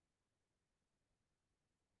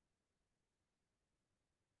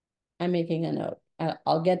 I'm making a note.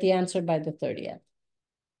 I'll get the answer by the 30th.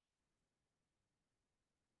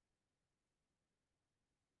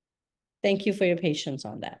 Thank you for your patience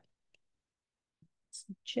on that.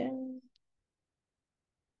 Jen.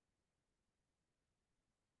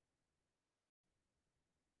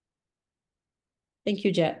 Thank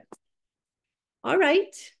you, Jet. All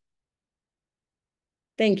right.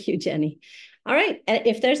 Thank you, Jenny. All right. And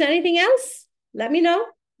if there's anything else, let me know.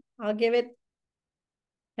 I'll give it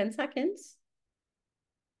 10 seconds.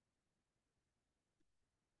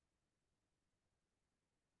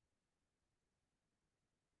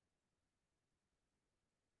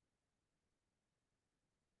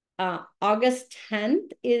 August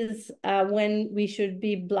 10th is when we should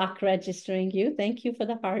be block registering you. Thank you for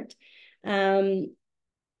the heart. And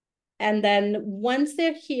then once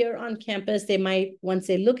they're here on campus, they might, once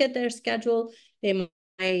they look at their schedule, they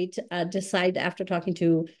might decide after talking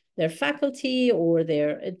to their faculty or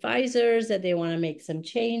their advisors that they want to make some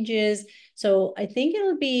changes. So I think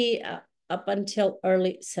it'll be up until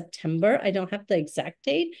early September. I don't have the exact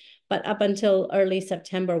date, but up until early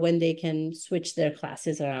September when they can switch their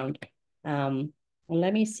classes around.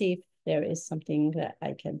 Let me see if there is something that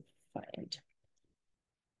I can find.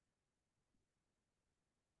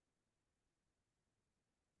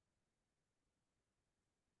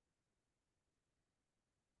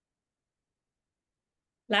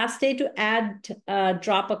 Last day to add,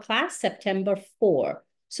 drop a class, September 4.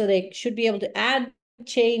 So they should be able to add,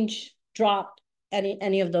 change, drop,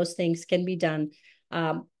 any of those things can be done.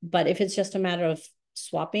 But if it's just a matter of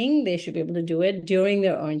swapping, they should be able to do it during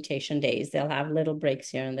their orientation days. They'll have little breaks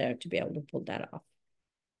here and there to be able to pull that off.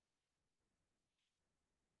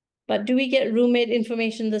 But do we get roommate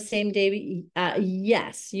information the same day?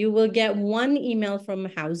 Yes, you will get one email from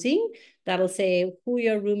housing that'll say who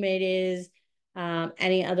your roommate is,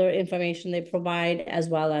 any other information they provide, as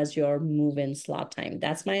well as your move-in slot time.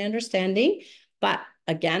 That's my understanding. But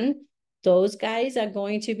again, those guys are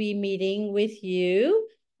going to be meeting with you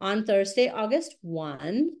on Thursday, August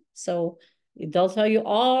 1. So they'll tell you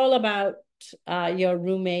all about your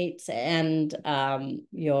roommates and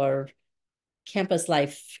your campus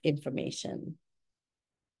life information.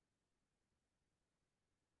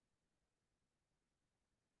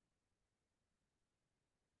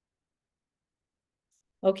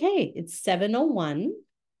 Okay, it's 7:01.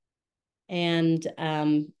 And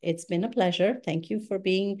it's been a pleasure. Thank you for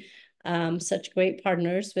being such great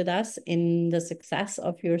partners with us in the success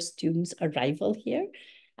of your students' arrival here.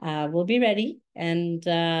 We'll be ready and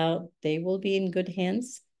they will be in good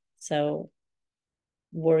hands. So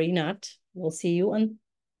worry not. We'll see you on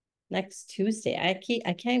next Tuesday. I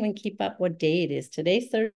can't even keep up what day it is. Today's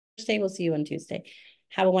Thursday. We'll see you on Tuesday.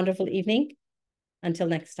 Have a wonderful evening. Until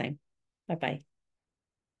next time. Bye-bye.